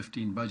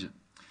 2015 budget.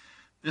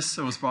 This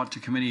was brought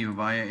to committee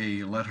via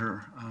a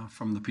letter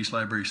from the Peace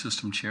Library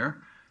System Chair,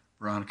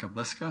 Veronica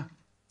Bliska,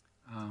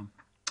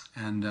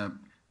 and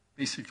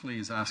basically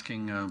is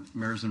asking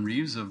mayors and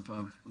reeves of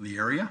the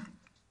area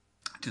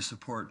to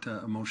support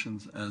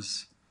motions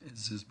as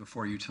is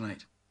before you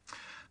tonight.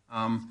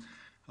 A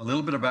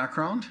little bit of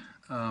background.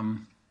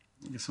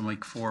 I guess I'm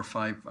like 4 or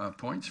 5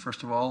 points.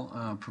 First of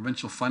all,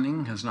 provincial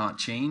funding has not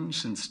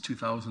changed since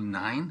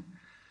 2009.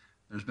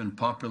 There's been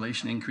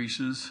population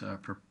increases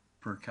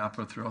per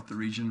capita throughout the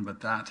region, but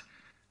that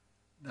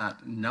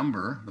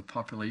number, the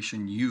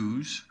population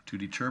used to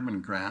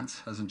determine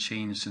grants, hasn't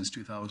changed since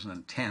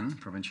 2010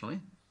 provincially.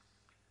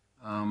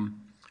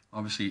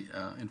 Obviously,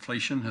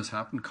 inflation has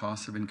happened,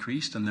 costs have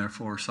increased, and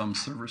therefore some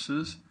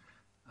services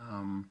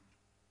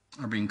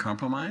are being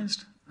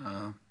compromised.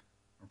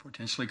 Or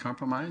potentially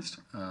compromised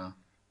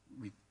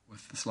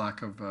with this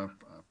lack of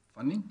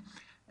funding.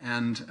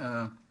 And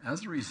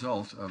as a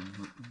result of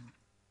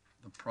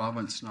the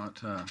province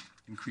not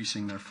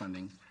increasing their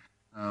funding,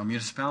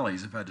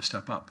 municipalities have had to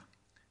step up.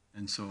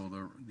 And so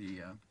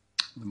the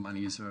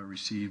monies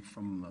received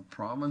from the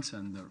province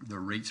and the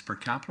rates per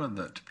capita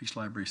that Peace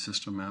Library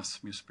System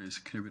asks municipalities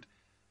to contribute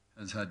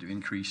has had to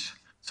increase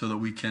so that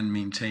we can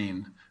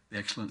maintain the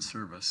excellent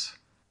service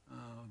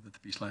that the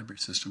Peace Library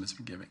System has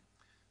been giving.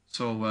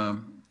 So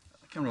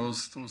kind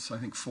of those I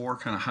think 4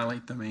 kind of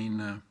highlight the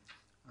main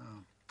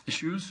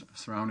issues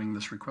surrounding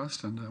this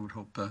request, and I would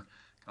hope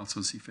council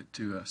would see fit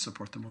to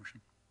support the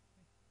motion.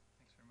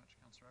 Thanks very much,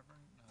 Councillor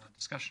Everin.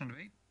 Discussion and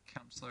debate.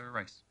 Councillor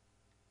Rice.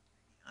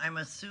 I'm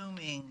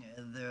assuming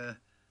the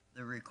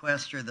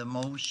request or the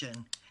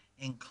motion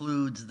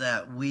includes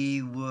that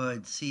we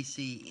would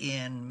CC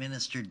in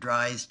Minister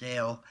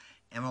Drysdale,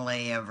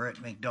 MLA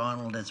Everett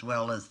McDonald, as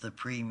well as the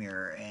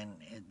Premier, and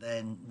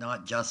then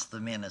not just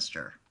the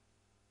Minister.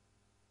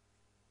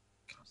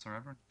 Councillor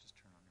Everin, just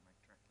turn on your mic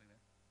directly there.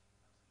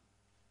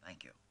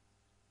 Thank you.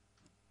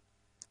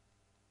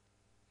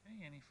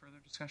 Okay, any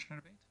further discussion or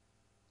debate?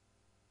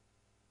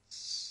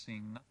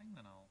 Seeing nothing,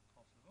 then I'll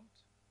call for the vote.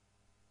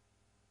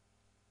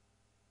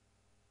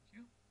 Thank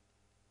you.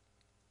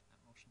 That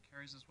motion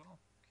carries as well.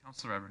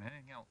 Councillor Everin,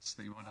 anything else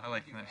that you want to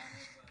highlight from that?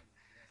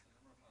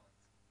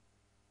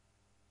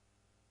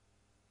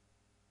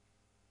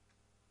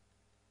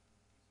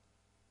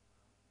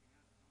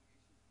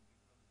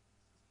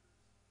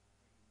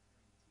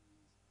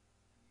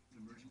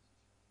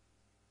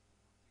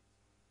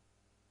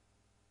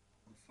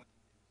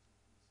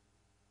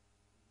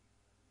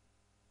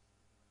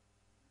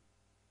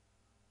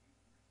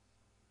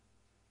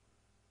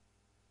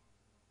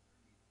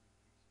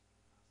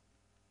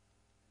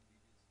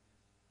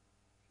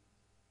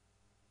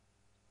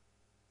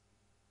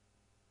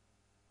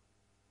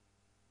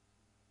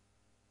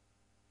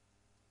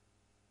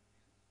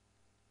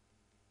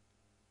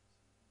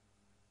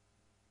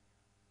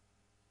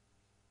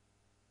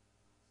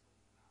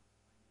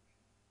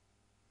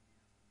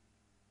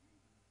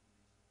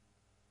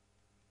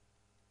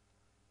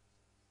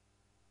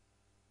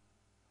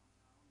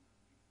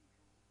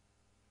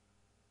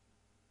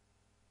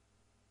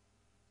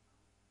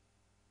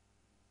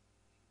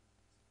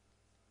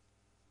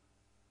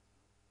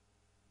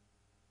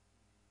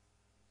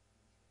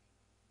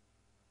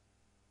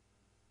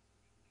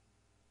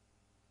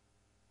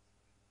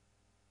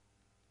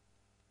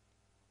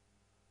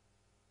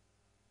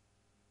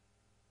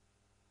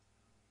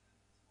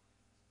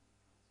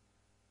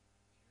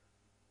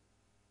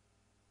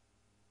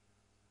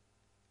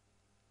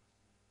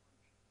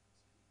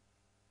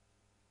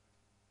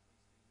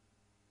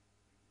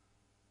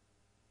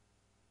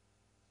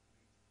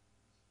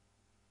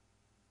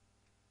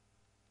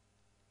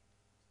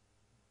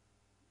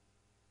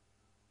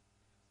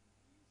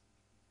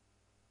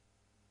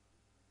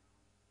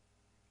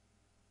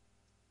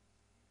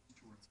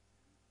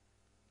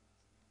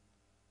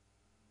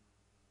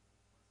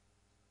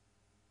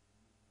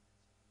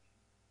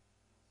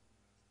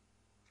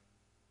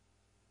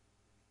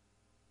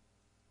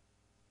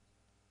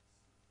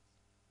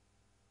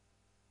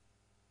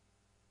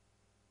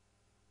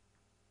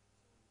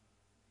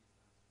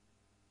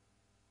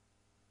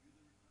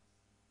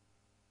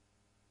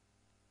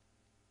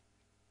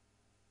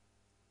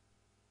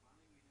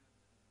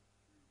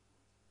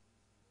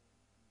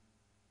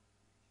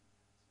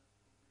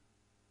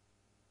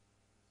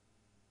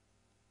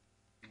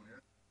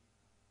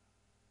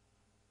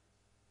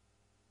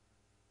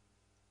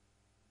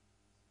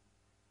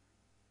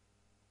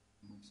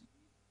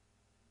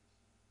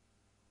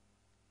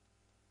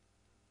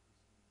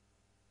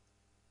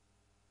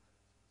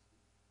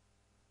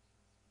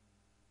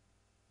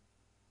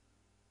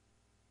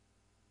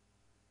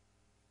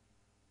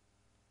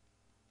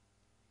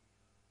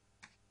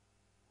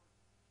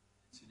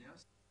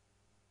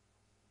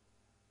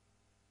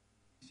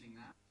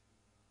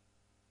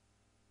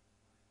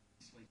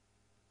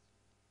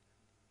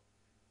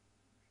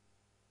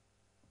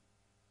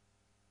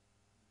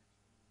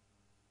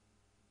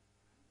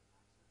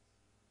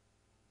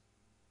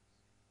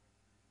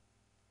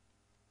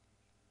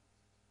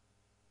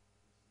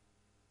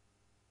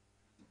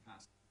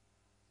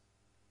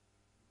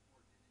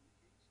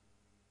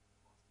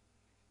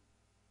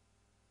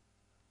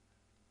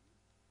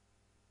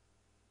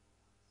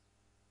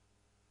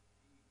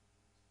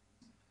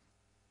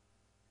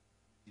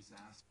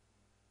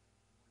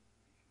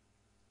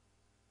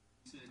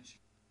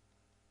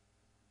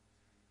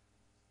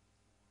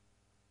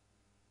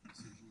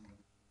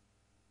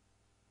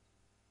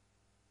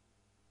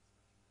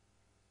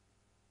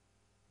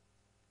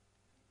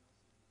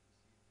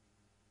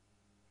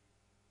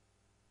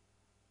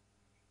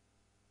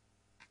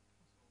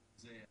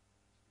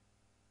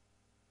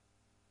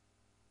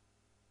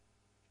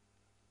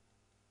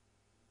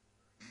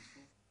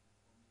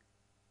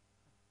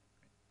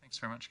 Thanks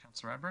very much,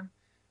 Councillor Radburn.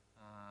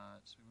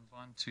 So we move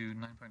on to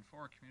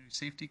 9.4, Community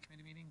Safety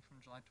Committee meeting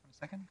from July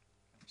 22nd.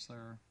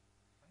 Councillor.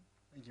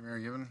 Thank you, Mayor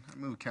Given. I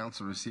move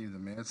council receive the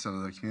minutes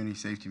of the community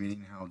safety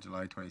meeting held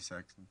July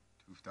 22nd,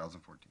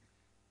 2014.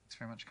 Thanks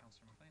very much,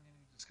 Councillor McLean.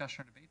 Any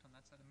discussion or debate on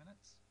that set of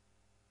minutes?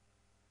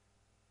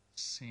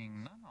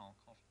 Seeing none, I'll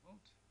call for the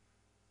vote.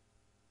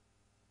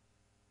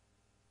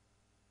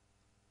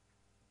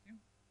 Thank you.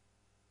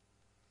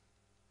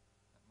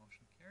 That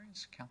motion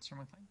carries. Councillor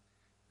McLean.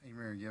 Thank you,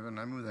 Mayor Given.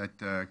 I move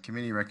that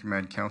committee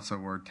recommend council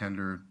award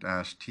tender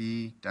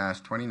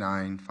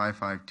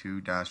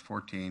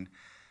T-29552-14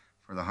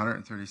 for the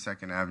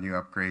 132nd Avenue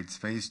upgrades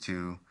Phase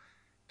 2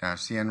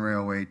 CN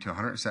Railway to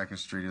 102nd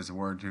Street is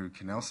awarded to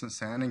Canelson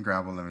Sand and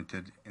Gravel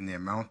Limited in the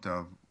amount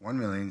of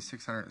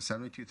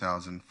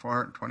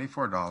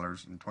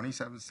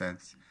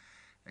 $1,672,424.27,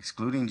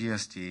 excluding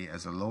GST,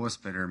 as the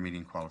lowest bidder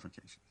meeting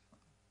qualifications.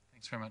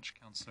 Thanks very much,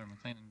 Councillor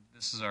McLean. And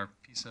this is our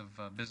piece of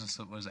business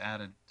that was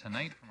added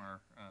tonight from our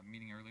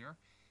meeting earlier.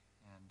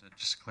 And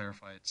just to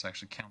clarify, it's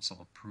actually council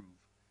approve,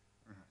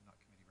 not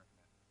committee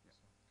recommend. Yeah.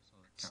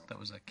 So that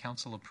was a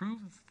council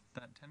approve,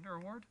 that tender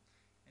award.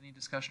 Any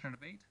discussion or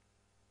debate?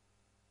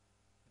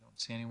 I don't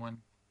see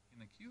anyone in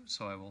the queue,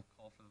 so I will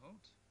call for the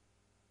vote.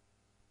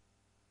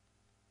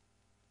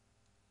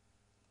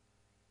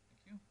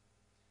 Thank you.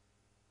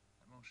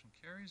 That motion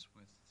carries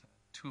with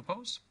 2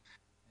 opposed.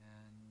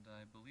 And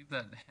I believe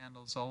that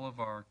handles all of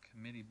our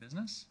committee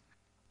business.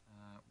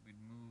 We'd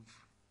move.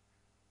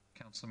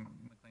 Councilor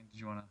McLean, did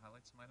you want to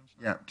highlight some items?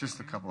 Yeah, just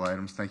a couple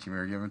items. Thank you,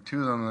 Mayor Given. 2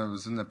 of them that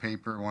was in the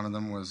paper. One of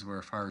them was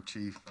where Fire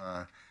Chief,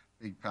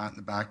 big pat in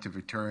the back to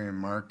Victoria and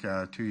Mark,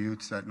 2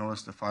 youths that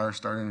noticed the fire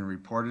starting and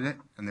reported it,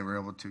 and they were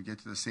able to get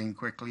to the scene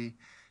quickly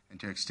and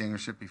to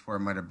extinguish it before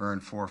it might have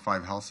burned 4 or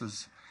 5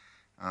 houses.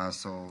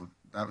 So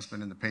that was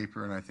been in the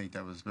paper, and I think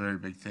that was a very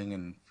big thing,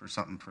 and for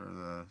something for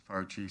the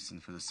fire chiefs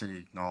and for the city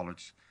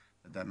acknowledged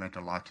that meant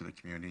a lot to the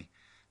community.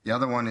 The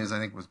other one is, I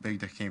think was big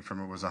that came from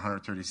it was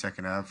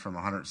 132nd Ave from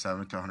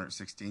 107th to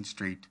 116th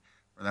Street,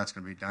 where that's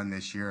going to be done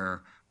this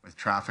year with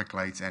traffic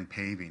lights and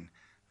paving.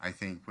 I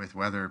think with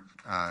weather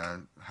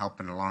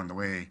helping along the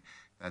way,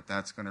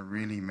 that's going to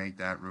really make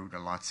that route a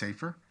lot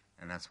safer,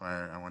 and that's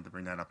why I wanted to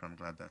bring that up, and I'm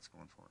glad that's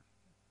going forward.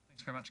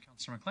 Thanks very much,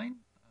 Councillor McLean.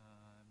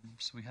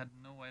 So we had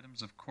no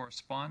items of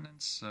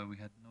correspondence. We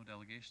had no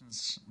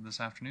delegations this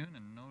afternoon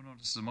and no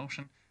notices of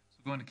motion. So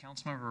we'll go into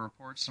council member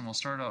reports, and we'll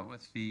start out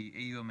with the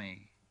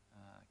AUMA.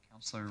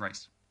 Councillor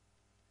Rice.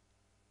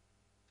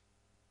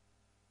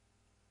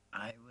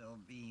 I will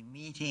be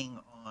meeting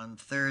on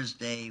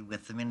Thursday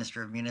with the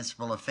Minister of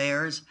Municipal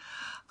Affairs.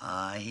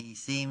 He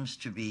seems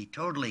to be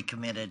totally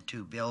committed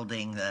to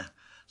building the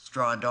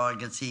straw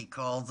dog, as he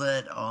calls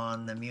it,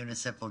 on the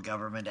Municipal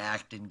Government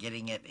Act and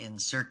getting it in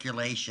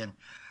circulation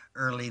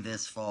early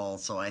this fall.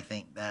 So I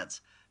think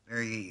that's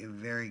very,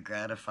 very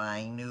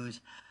gratifying news.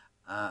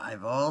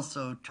 I've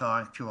also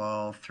talked to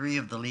all 3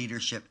 of the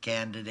leadership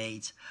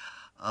candidates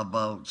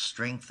about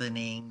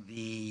strengthening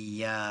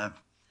the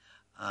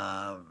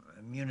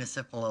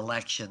Municipal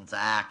Elections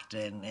Act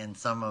and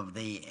some of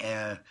the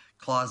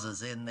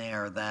clauses in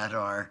there that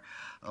are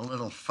a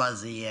little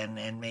fuzzy,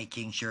 and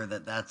making sure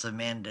that that's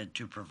amended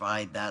to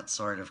provide that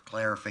sort of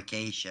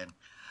clarification.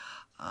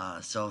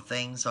 So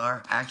things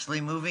are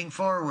actually moving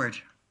forward.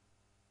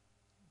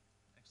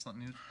 Excellent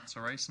news,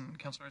 Councillor Rice. And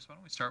Councillor Rice, why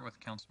don't we start with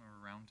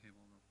Councilmember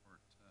Roundtable report?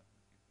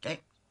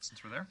 Okay.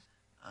 Since we're there.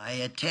 I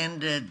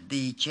attended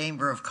the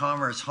Chamber of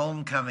Commerce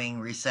homecoming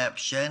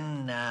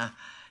reception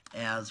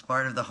as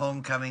part of the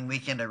homecoming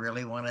weekend. I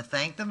really want to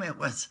thank them. It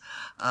was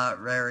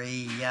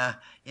very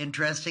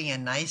interesting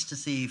and nice to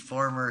see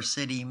former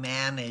city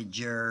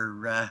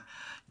manager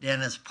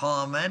Dennis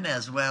Paulman,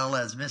 as well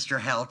as Mr.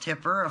 Hal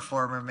Tipper, a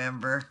former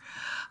member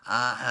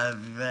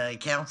of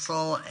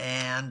council,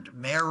 and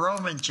Mayor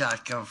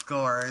Romanchuk, of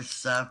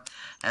course,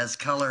 as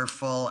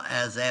colorful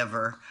as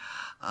ever.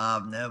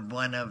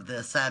 One of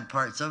the sad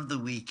parts of the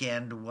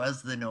weekend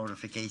was the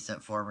notification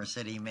that former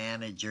city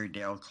manager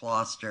Dale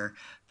Closter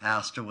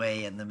passed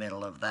away in the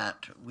middle of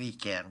that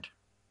weekend.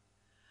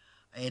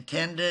 I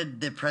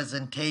attended the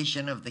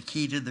presentation of the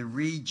Key to the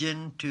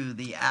Region to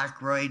the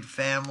Ackroyd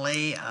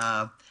family.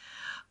 I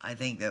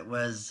think that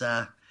was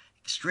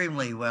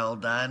extremely well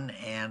done,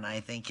 and I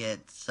think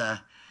it's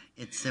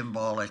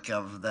symbolic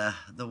of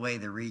the way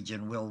the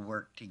region will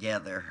work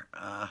together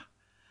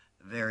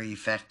very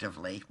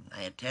effectively.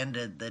 I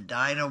attended the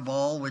Dino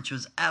Ball, which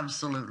was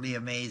absolutely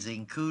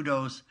amazing.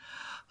 Kudos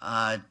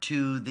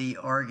to the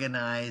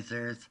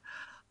organizers.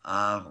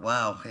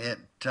 Wow,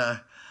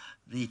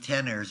 the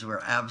tenors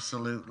were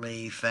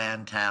absolutely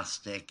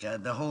fantastic.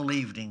 The whole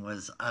evening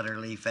was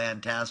utterly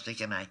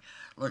fantastic, and I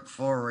look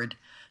forward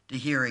to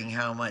hearing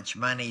how much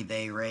money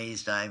they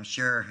raised. I'm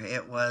sure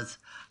it was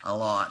a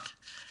lot.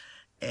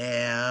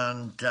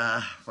 And,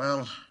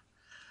 well,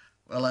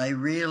 I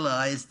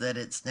realize that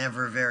it's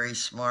never very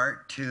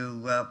smart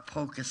to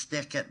poke a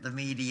stick at the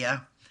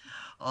media.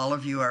 All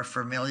of you are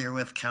familiar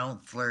with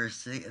Councillor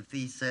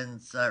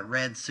Thiessen's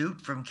red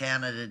suit from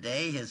Canada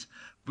Day, his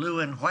blue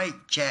and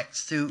white check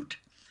suit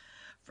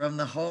from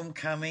the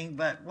homecoming,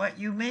 but what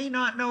you may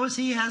not know is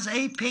he has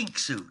a pink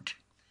suit,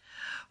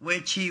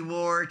 which he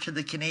wore to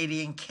the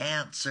Canadian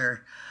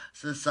Cancer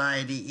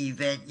Society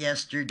event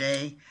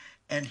yesterday,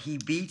 and he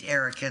beat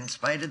Erica in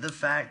spite of the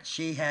fact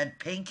she had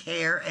pink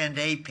hair and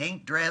a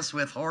pink dress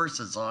with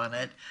horses on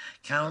it.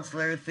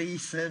 Councillor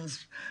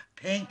Thiessen's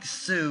pink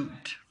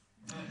suit.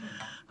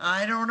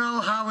 I don't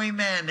know how he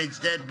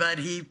managed it, but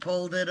he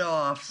pulled it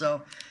off,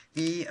 so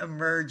he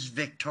emerged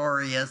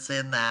victorious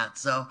in that.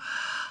 So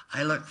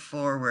I look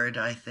forward,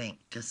 I think,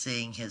 to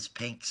seeing his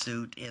pink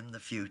suit in the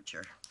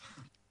future.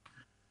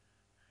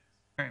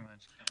 Very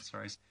much,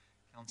 Councillor Rice.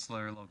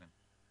 Councillor Logan.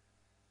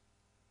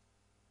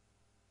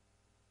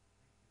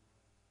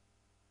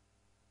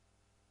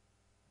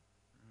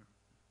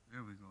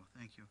 There we go.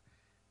 Thank you.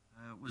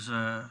 It was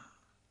a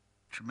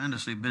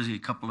tremendously busy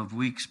couple of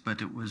weeks,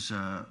 but it was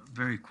a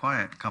very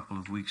quiet couple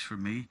of weeks for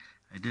me.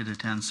 I did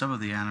attend some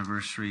of the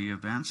anniversary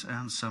events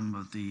and some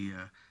of the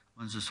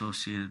ones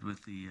associated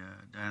with the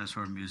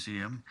Dinosaur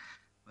Museum,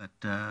 but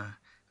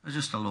it was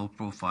just a low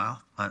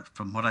profile. But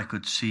from what I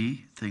could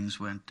see, things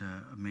went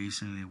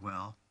amazingly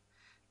well.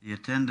 The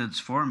attendance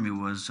for me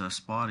was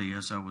spotty,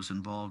 as I was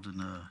involved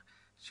in a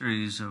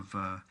series of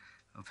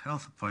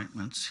health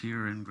appointments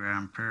here in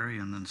Grand Prairie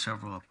and then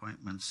several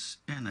appointments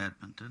in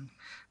Edmonton.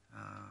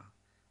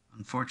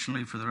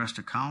 Unfortunately for the rest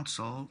of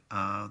council,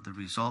 the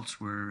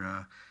results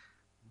were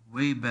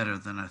way better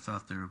than I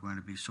thought they were going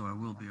to be, so I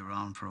will be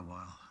around for a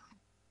while.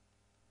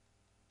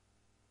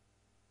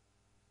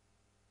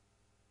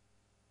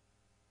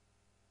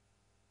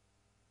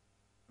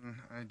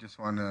 I just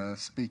want to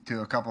speak to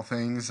a couple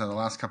things. The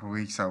last couple of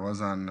weeks I was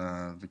on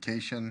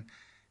vacation,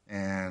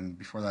 and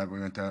before that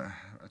we went to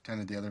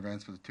attended the other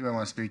events. But the two I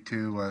want to speak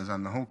to was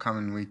on the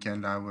homecoming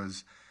weekend. I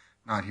was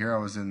not here. I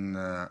was in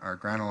our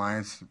Grand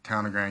Alliance,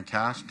 town of Grand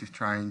Cache,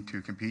 trying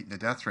to compete in the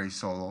death race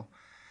solo.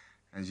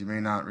 As you may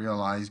not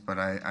realize, but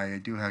I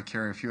do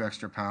carry a few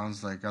extra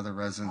pounds like other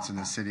residents in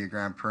the city of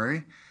Grand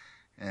Prairie,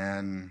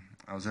 and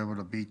I was able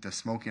to beat the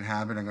smoking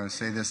habit. I'm going to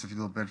say this a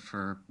little bit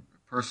for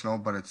personal,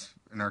 but it's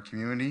in our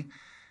community,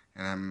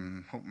 and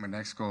I'm hoping my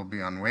next goal will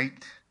be on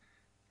weight.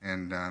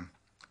 And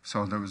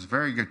so there was a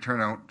very good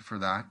turnout for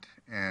that,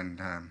 and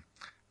I'm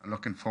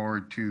looking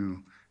forward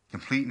to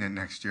completing it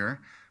next year.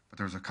 But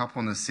there's a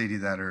couple in the city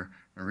that are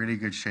in really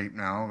good shape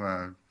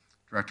now.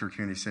 Director of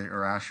Community State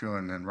Horacio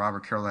and then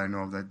Robert Carroll that I know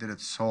of that did it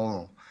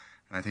solo.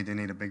 And I think they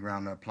need a big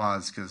round of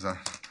applause because they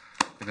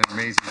did an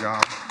amazing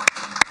job.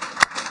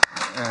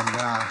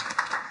 And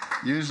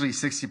usually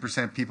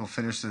 60% people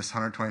finish this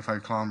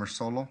 125 kilometer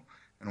solo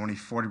and only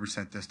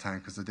 40% this time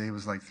because the day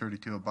was like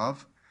 32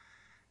 above.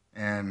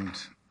 And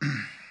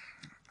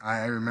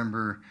I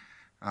remember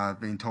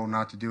being told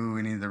not to do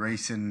any of the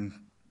racing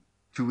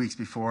 2 weeks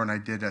before, and I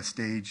did a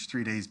stage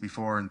 3 days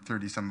before in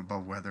 30-some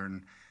above weather,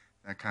 and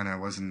that kind of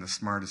wasn't the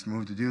smartest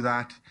move to do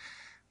that.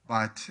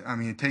 But, I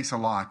mean, it takes a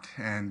lot,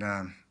 and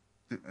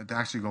to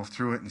actually go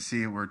through it and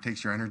see it where it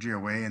takes your energy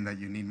away and that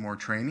you need more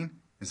training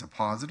is a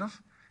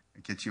positive.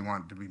 It gets you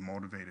wanting to be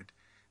motivated.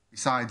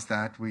 Besides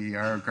that, we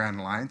are a Grand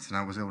Alliance, and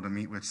I was able to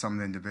meet with some of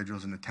the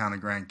individuals in the town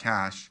of Grand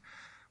Cache,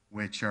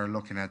 which are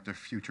looking at the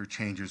future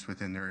changes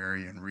within their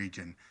area and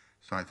region.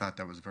 So I thought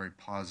that was very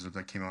positive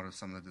that came out of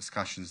some of the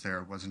discussions there.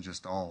 It wasn't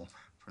just all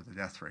for the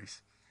death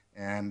race.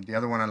 And the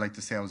other one I'd like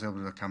to say I was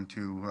able to come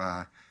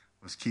to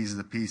was Keys of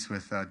the Peace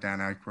with Dan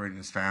Aykroyd and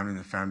his family, and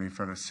the family in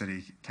front of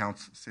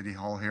City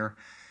Hall here.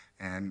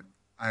 And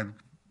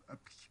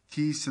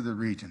Keys to the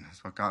Region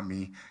is what got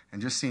me.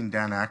 And just seeing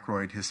Dan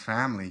Aykroyd, his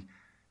family,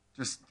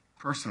 just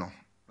personal,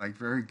 like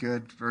very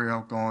good, very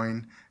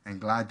outgoing,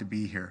 and glad to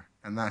be here.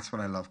 And that's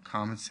what I love,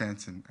 common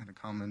sense and a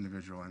common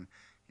individual. And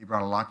he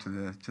brought a lot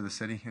to the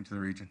city and to the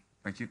region.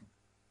 Thank you.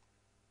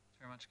 Thanks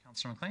very much,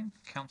 Councillor McLean.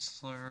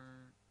 Councillor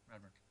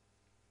Radberg.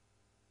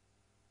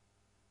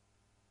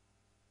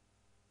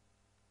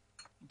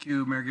 Thank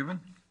you, Mayor Given.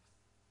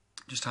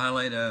 Just to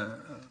highlight a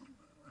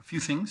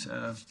few things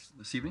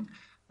this evening.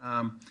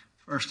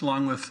 First,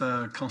 along with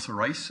Councillor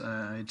Rice,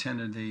 I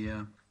attended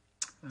a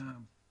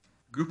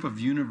group of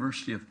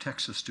University of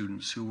Texas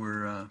students who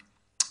were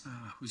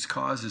whose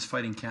cause is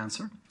fighting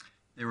cancer.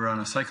 They were on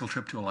a cycle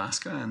trip to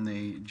Alaska, and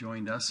they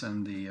joined us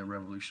and the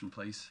Revolution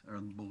Place, or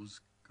the Bose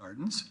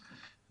Gardens.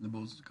 The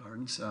Bose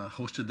Gardens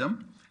hosted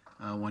them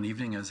one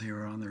evening as they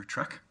were on their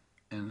trek.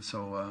 And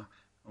so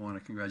I want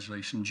to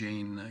congratulate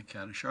Jane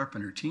Caddisharp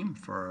and her team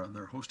for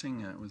their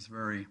hosting. It was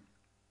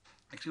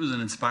it was an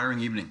inspiring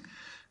evening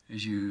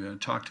as you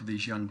talk to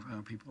these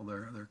young people.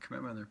 Their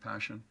commitment, their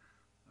passion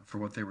for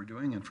what they were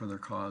doing and for their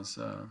cause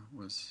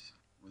was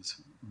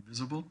was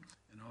visible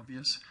and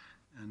obvious,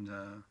 and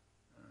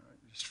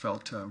just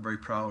felt very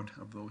proud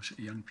of those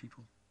young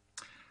people.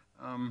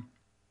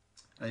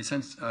 I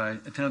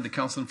attended the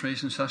council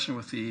information session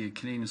with the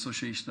Canadian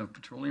Association of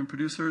Petroleum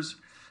Producers.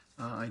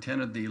 I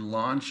attended the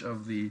launch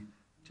of the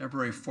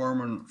Temporary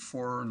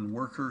Foreign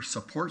Worker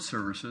Support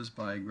Services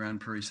by Grand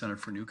Prairie Center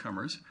for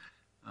Newcomers.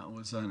 It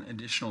was an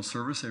additional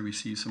service. They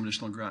received some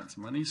additional grants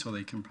money so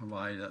they can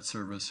provide that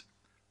service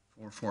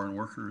for foreign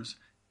workers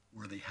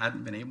where they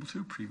hadn't been able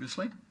to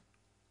previously.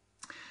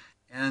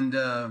 And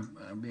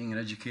being an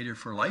educator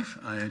for life,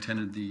 I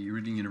attended the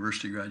Reading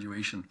University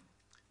graduation.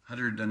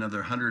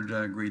 Another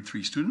 100 grade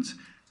 3 students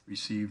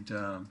received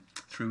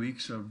 3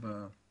 weeks of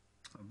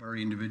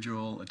very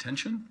individual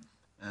attention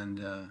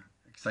and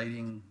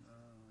exciting,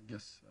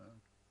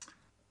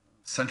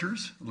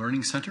 centers,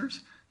 learning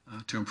centers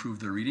to improve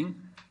their reading.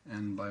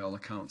 And by all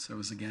accounts, it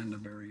was again a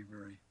very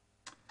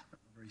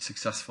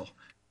successful.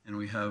 And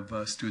we have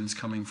students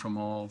coming from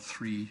all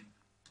three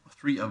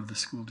of the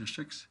school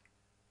districts,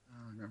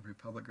 Grand Prairie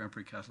Public, Grand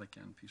Prairie Catholic,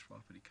 and Peace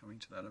Wapiti, coming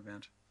to that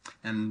event.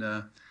 And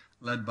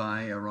led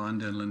by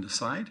Rhonda and Linda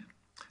Side,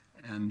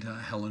 and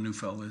Helen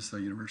Neufeld is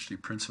the university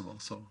principal.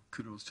 So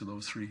kudos to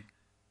those three,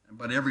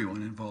 but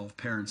everyone involved,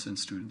 parents and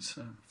students,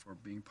 for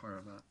being part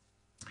of that.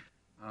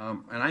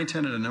 And I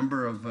attended a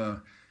number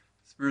of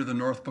Spirit of the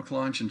North book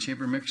launch and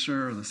chamber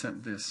mixer, the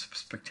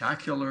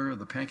spectacular,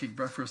 the pancake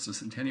breakfast, the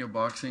Centennial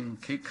boxing,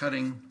 cake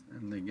cutting,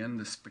 and again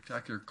the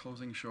spectacular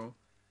closing show,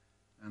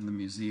 and the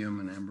museum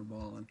and Amber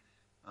Ball.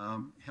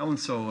 And Helen,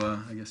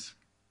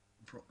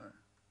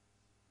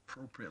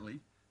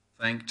 appropriately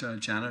thanked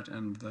Janet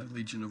and the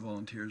Legion of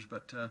Volunteers,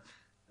 but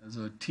as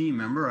a team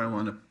member, I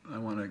want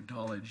to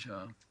acknowledge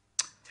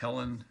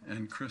Helen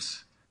and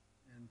Chris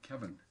and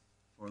Kevin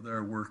for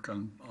their work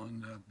on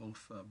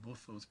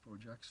both those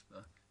projects,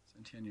 the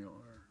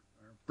Centennial,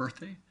 our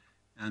birthday,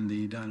 and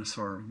the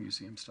Dinosaur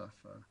Museum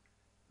stuff.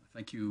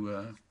 Thank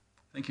you,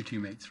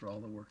 teammates, for all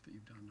the work that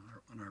you've done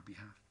on our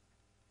behalf.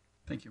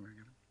 Thank you, Mayor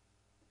Given.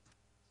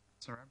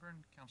 Councillor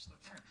Reburn, Councillor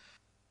Tarrant.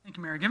 Thank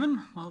you, Mayor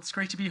Given. Well, it's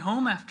great to be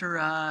home after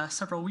a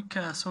several-week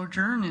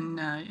sojourn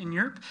in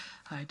Europe.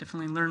 I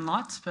definitely learned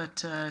lots,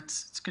 but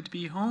it's good to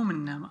be home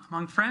and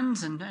among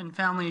friends and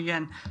family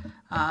again.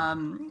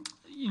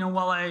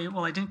 While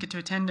I didn't get to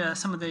attend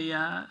some of the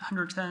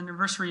 100th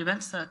anniversary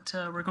events that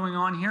were going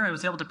on here, I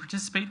was able to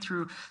participate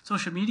through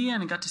social media,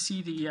 and I got to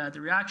see the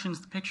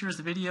reactions, the pictures,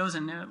 the videos,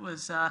 and it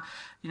was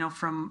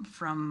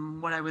from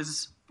what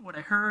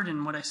I heard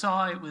and what I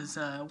saw, it was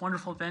a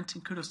wonderful event,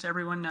 and kudos to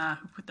everyone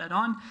who put that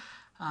on.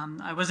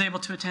 I was able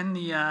to attend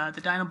the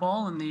Dino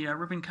Ball and the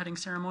ribbon cutting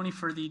ceremony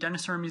for the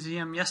Dinosaur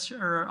Museum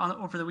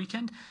over the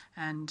weekend,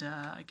 and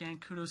again,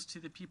 kudos to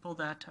the people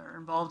that are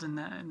involved in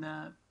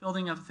the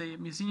building of the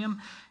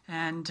museum.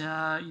 And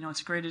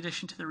it's a great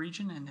addition to the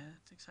region, and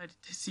it's excited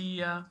to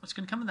see what's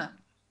going to come of that.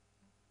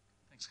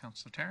 Thanks,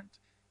 Councillor Tarrant.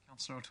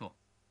 Councillor O'Toole.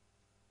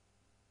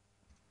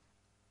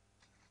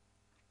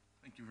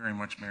 Thank you very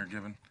much, Mayor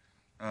Given.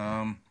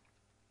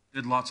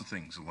 Did lots of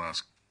things the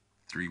last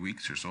 3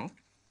 weeks or so.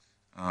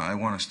 I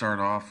want to start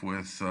off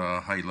with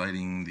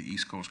highlighting the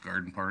East Coast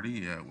Garden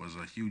Party. It was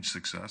a huge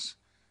success.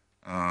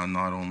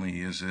 Not only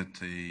is it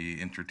an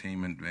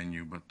entertainment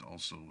venue, but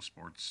also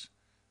sports.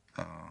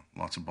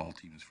 Lots of ball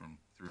teams from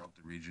throughout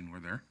the region were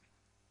there.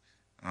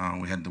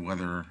 We had the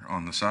weather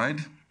on the side.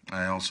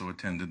 I also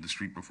attended the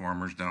street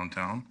performers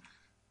downtown.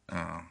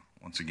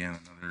 Once again,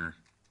 another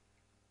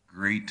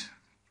great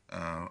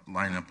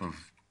lineup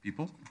of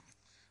people.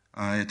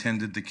 I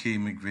attended the Kay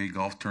McVeigh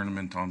Golf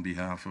Tournament on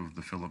behalf of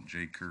the Philip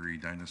J. Curry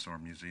Dinosaur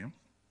Museum.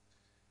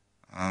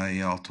 I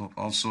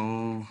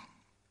also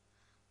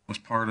was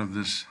part of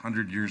this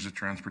 100 Years of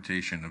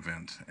Transportation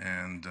event,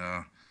 and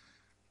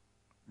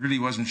really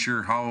wasn't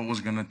sure how it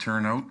was going to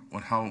turn out,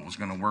 how it was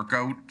going to work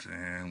out,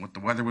 and what the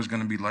weather was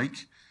going to be like.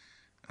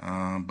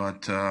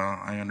 But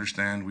I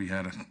understand we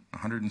had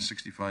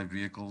 165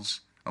 vehicles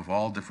of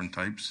all different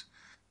types.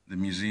 The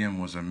museum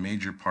was a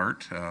major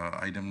part,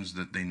 items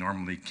that they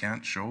normally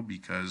can't show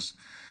because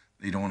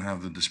they don't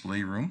have the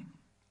display room.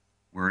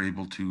 We're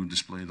able to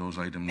display those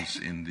items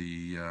in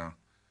the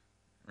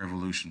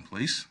Revolution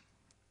Place.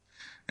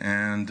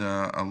 And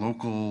a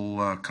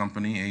local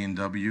company,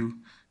 A&W,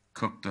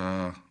 cooked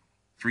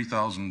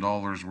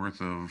 $3,000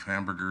 worth of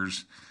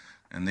hamburgers,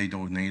 and they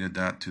donated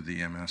that to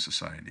the MS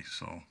Society.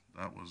 So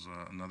that was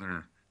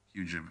another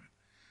huge event.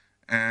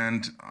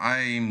 And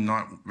I'm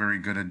not very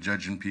good at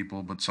judging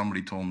people, but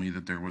somebody told me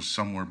that there was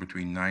somewhere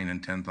between 9,000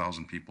 and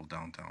 10,000 people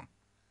downtown.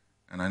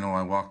 And I know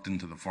I walked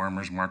into the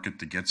farmer's market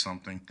to get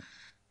something,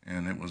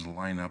 and it was a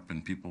lineup,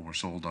 and people were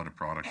sold out of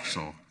product.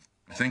 So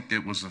I think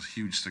it was a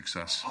huge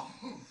success.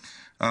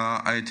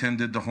 I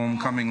attended the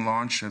homecoming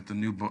launch at the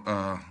new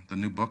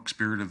book,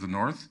 Spirit of the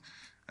North,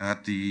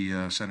 at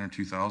the Center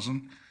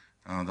 2000.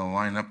 The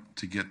lineup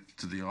to get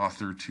to the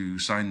author to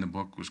sign the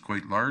book was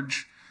quite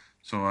large.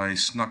 So I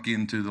snuck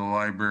into the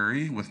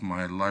library with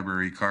my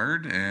library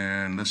card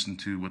and listened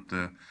to what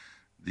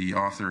the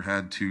author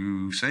had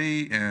to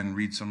say and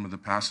read some of the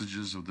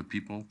passages of the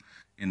people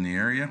in the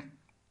area.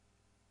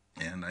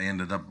 and I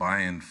ended up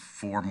buying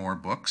 4 more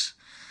books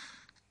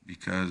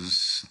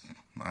because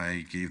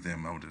I gave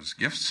them out as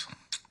gifts.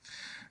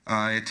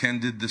 I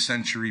attended the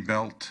Century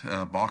Belt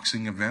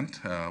boxing event,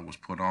 was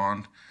put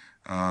on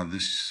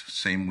this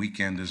same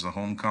weekend as the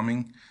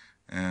homecoming,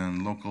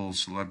 and local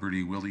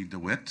celebrity Willie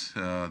DeWitt,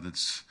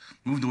 that's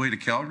moved away to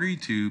Calgary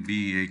to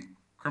be a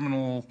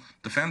criminal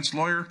defense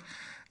lawyer,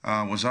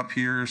 was up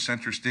here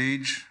center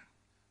stage.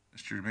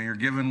 Mr. Mayor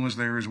Given was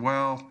there as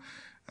well,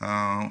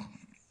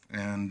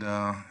 and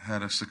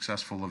had a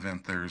successful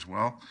event there as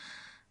well.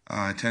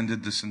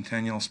 Attended the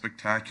Centennial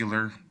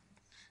Spectacular,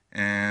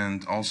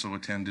 and also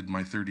attended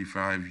my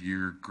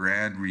 35-year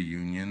grad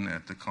reunion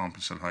at the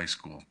Composite High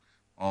School,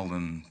 all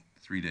in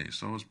 3 days.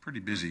 So it was pretty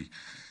busy.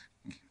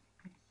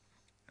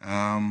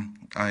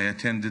 I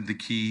attended the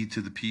Key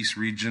to the Peace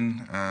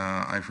region.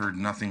 I've heard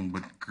nothing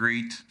but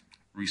great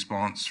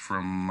response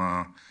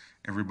from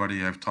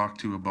everybody I've talked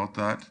to about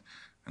that.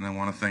 And I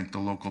want to thank the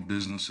local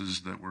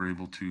businesses that were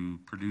able to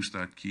produce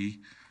that key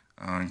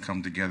and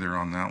come together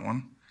on that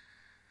one.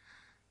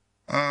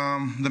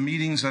 The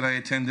meetings that I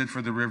attended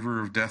for the River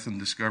of Death and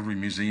Discovery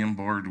Museum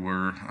Board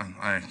were,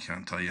 I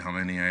can't tell you how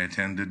many I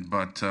attended,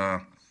 but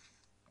I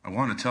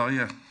want to tell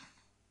you,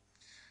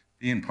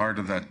 being part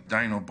of that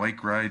Dino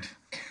bike ride,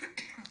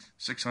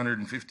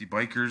 650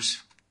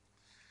 bikers,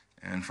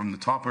 and from the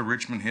top of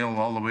Richmond Hill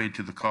all the way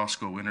to the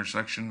Costco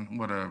intersection,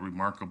 what a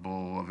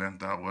remarkable event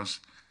that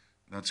was.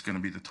 That's going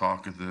to be the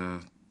talk of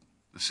the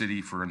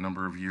city for a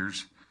number of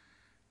years.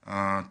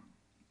 When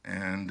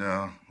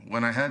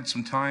I had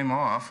some time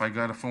off, I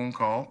got a phone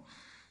call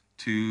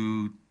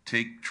to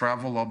take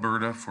Travel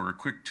Alberta for a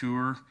quick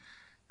tour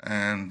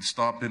and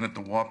stop in at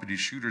the Wapiti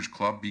Shooters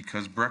Club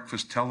because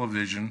Breakfast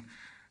Television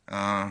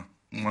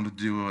wanted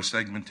to do a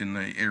segment in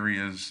the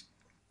areas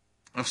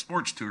of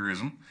sports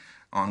tourism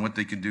on what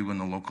they could do in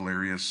the local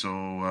area.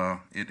 So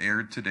it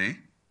aired today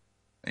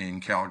in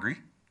Calgary,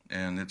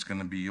 and it's going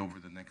to be over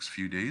the next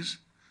few days.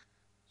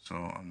 So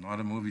I'm not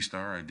a movie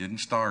star. I didn't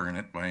star in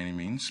it by any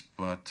means,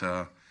 but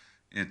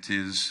it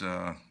is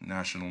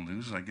national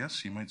news, I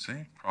guess you might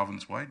say,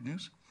 province-wide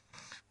news.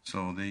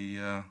 So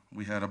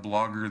we had a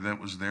blogger that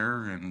was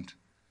there, and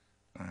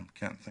I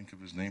can't think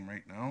of his name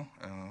right now.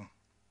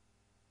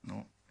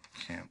 No,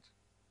 can't.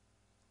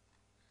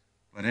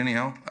 But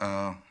anyhow,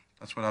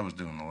 that's what I was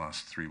doing the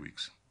last 3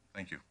 weeks.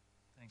 Thank you.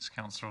 Thanks,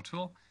 Councillor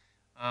O'Toole.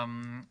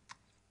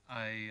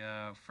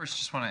 I first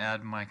just want to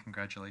add my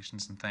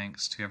congratulations and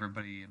thanks to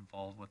everybody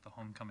involved with the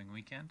homecoming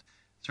weekend.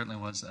 It certainly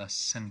was a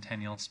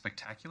centennial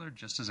spectacular,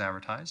 just as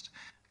advertised.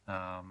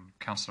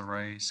 Councillor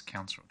Rice,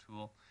 Councillor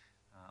O'Toole,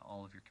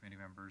 all of your committee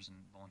members and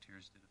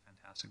volunteers did a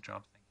fantastic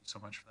job. Thank you so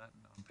much for that,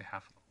 and on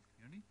behalf of the whole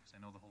community, because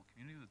I know the whole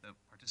community that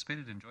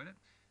participated enjoyed it.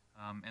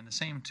 And the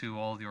same to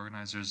all the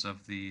organizers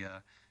of the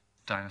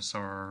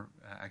dinosaur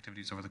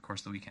activities over the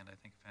course of the weekend. I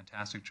think a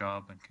fantastic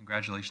job, and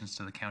congratulations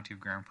to the County of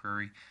Grande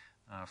Prairie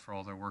for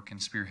all their work in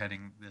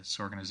spearheading this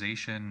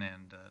organization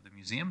and the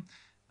museum.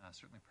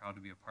 Certainly proud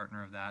to be a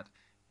partner of that,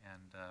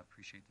 and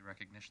appreciate the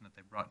recognition that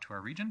they brought to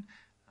our region,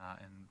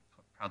 and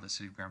proud that the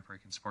City of Grande Prairie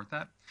can support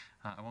that.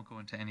 I won't go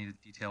into any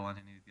detail on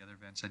any of the other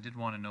events. I did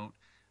want to note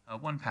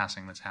one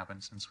passing that's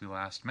happened since we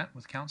last met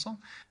with Council.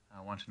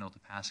 I want to note the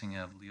passing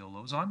of Leo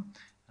Lozon.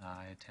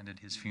 I attended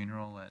his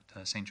funeral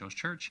at St. Joe's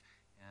Church,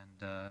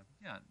 and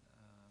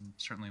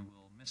certainly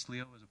we'll miss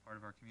Leo as a part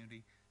of our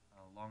community,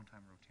 a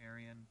longtime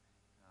Rotarian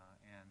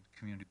and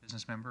community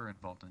business member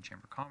involved in the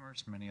Chamber of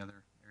Commerce and many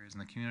other areas in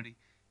the community,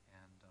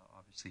 and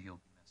obviously he'll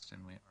be missed,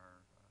 and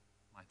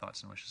my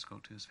thoughts and wishes go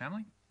to his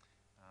family.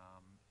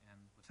 And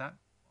with that,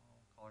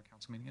 I'll call our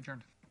council meeting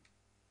adjourned.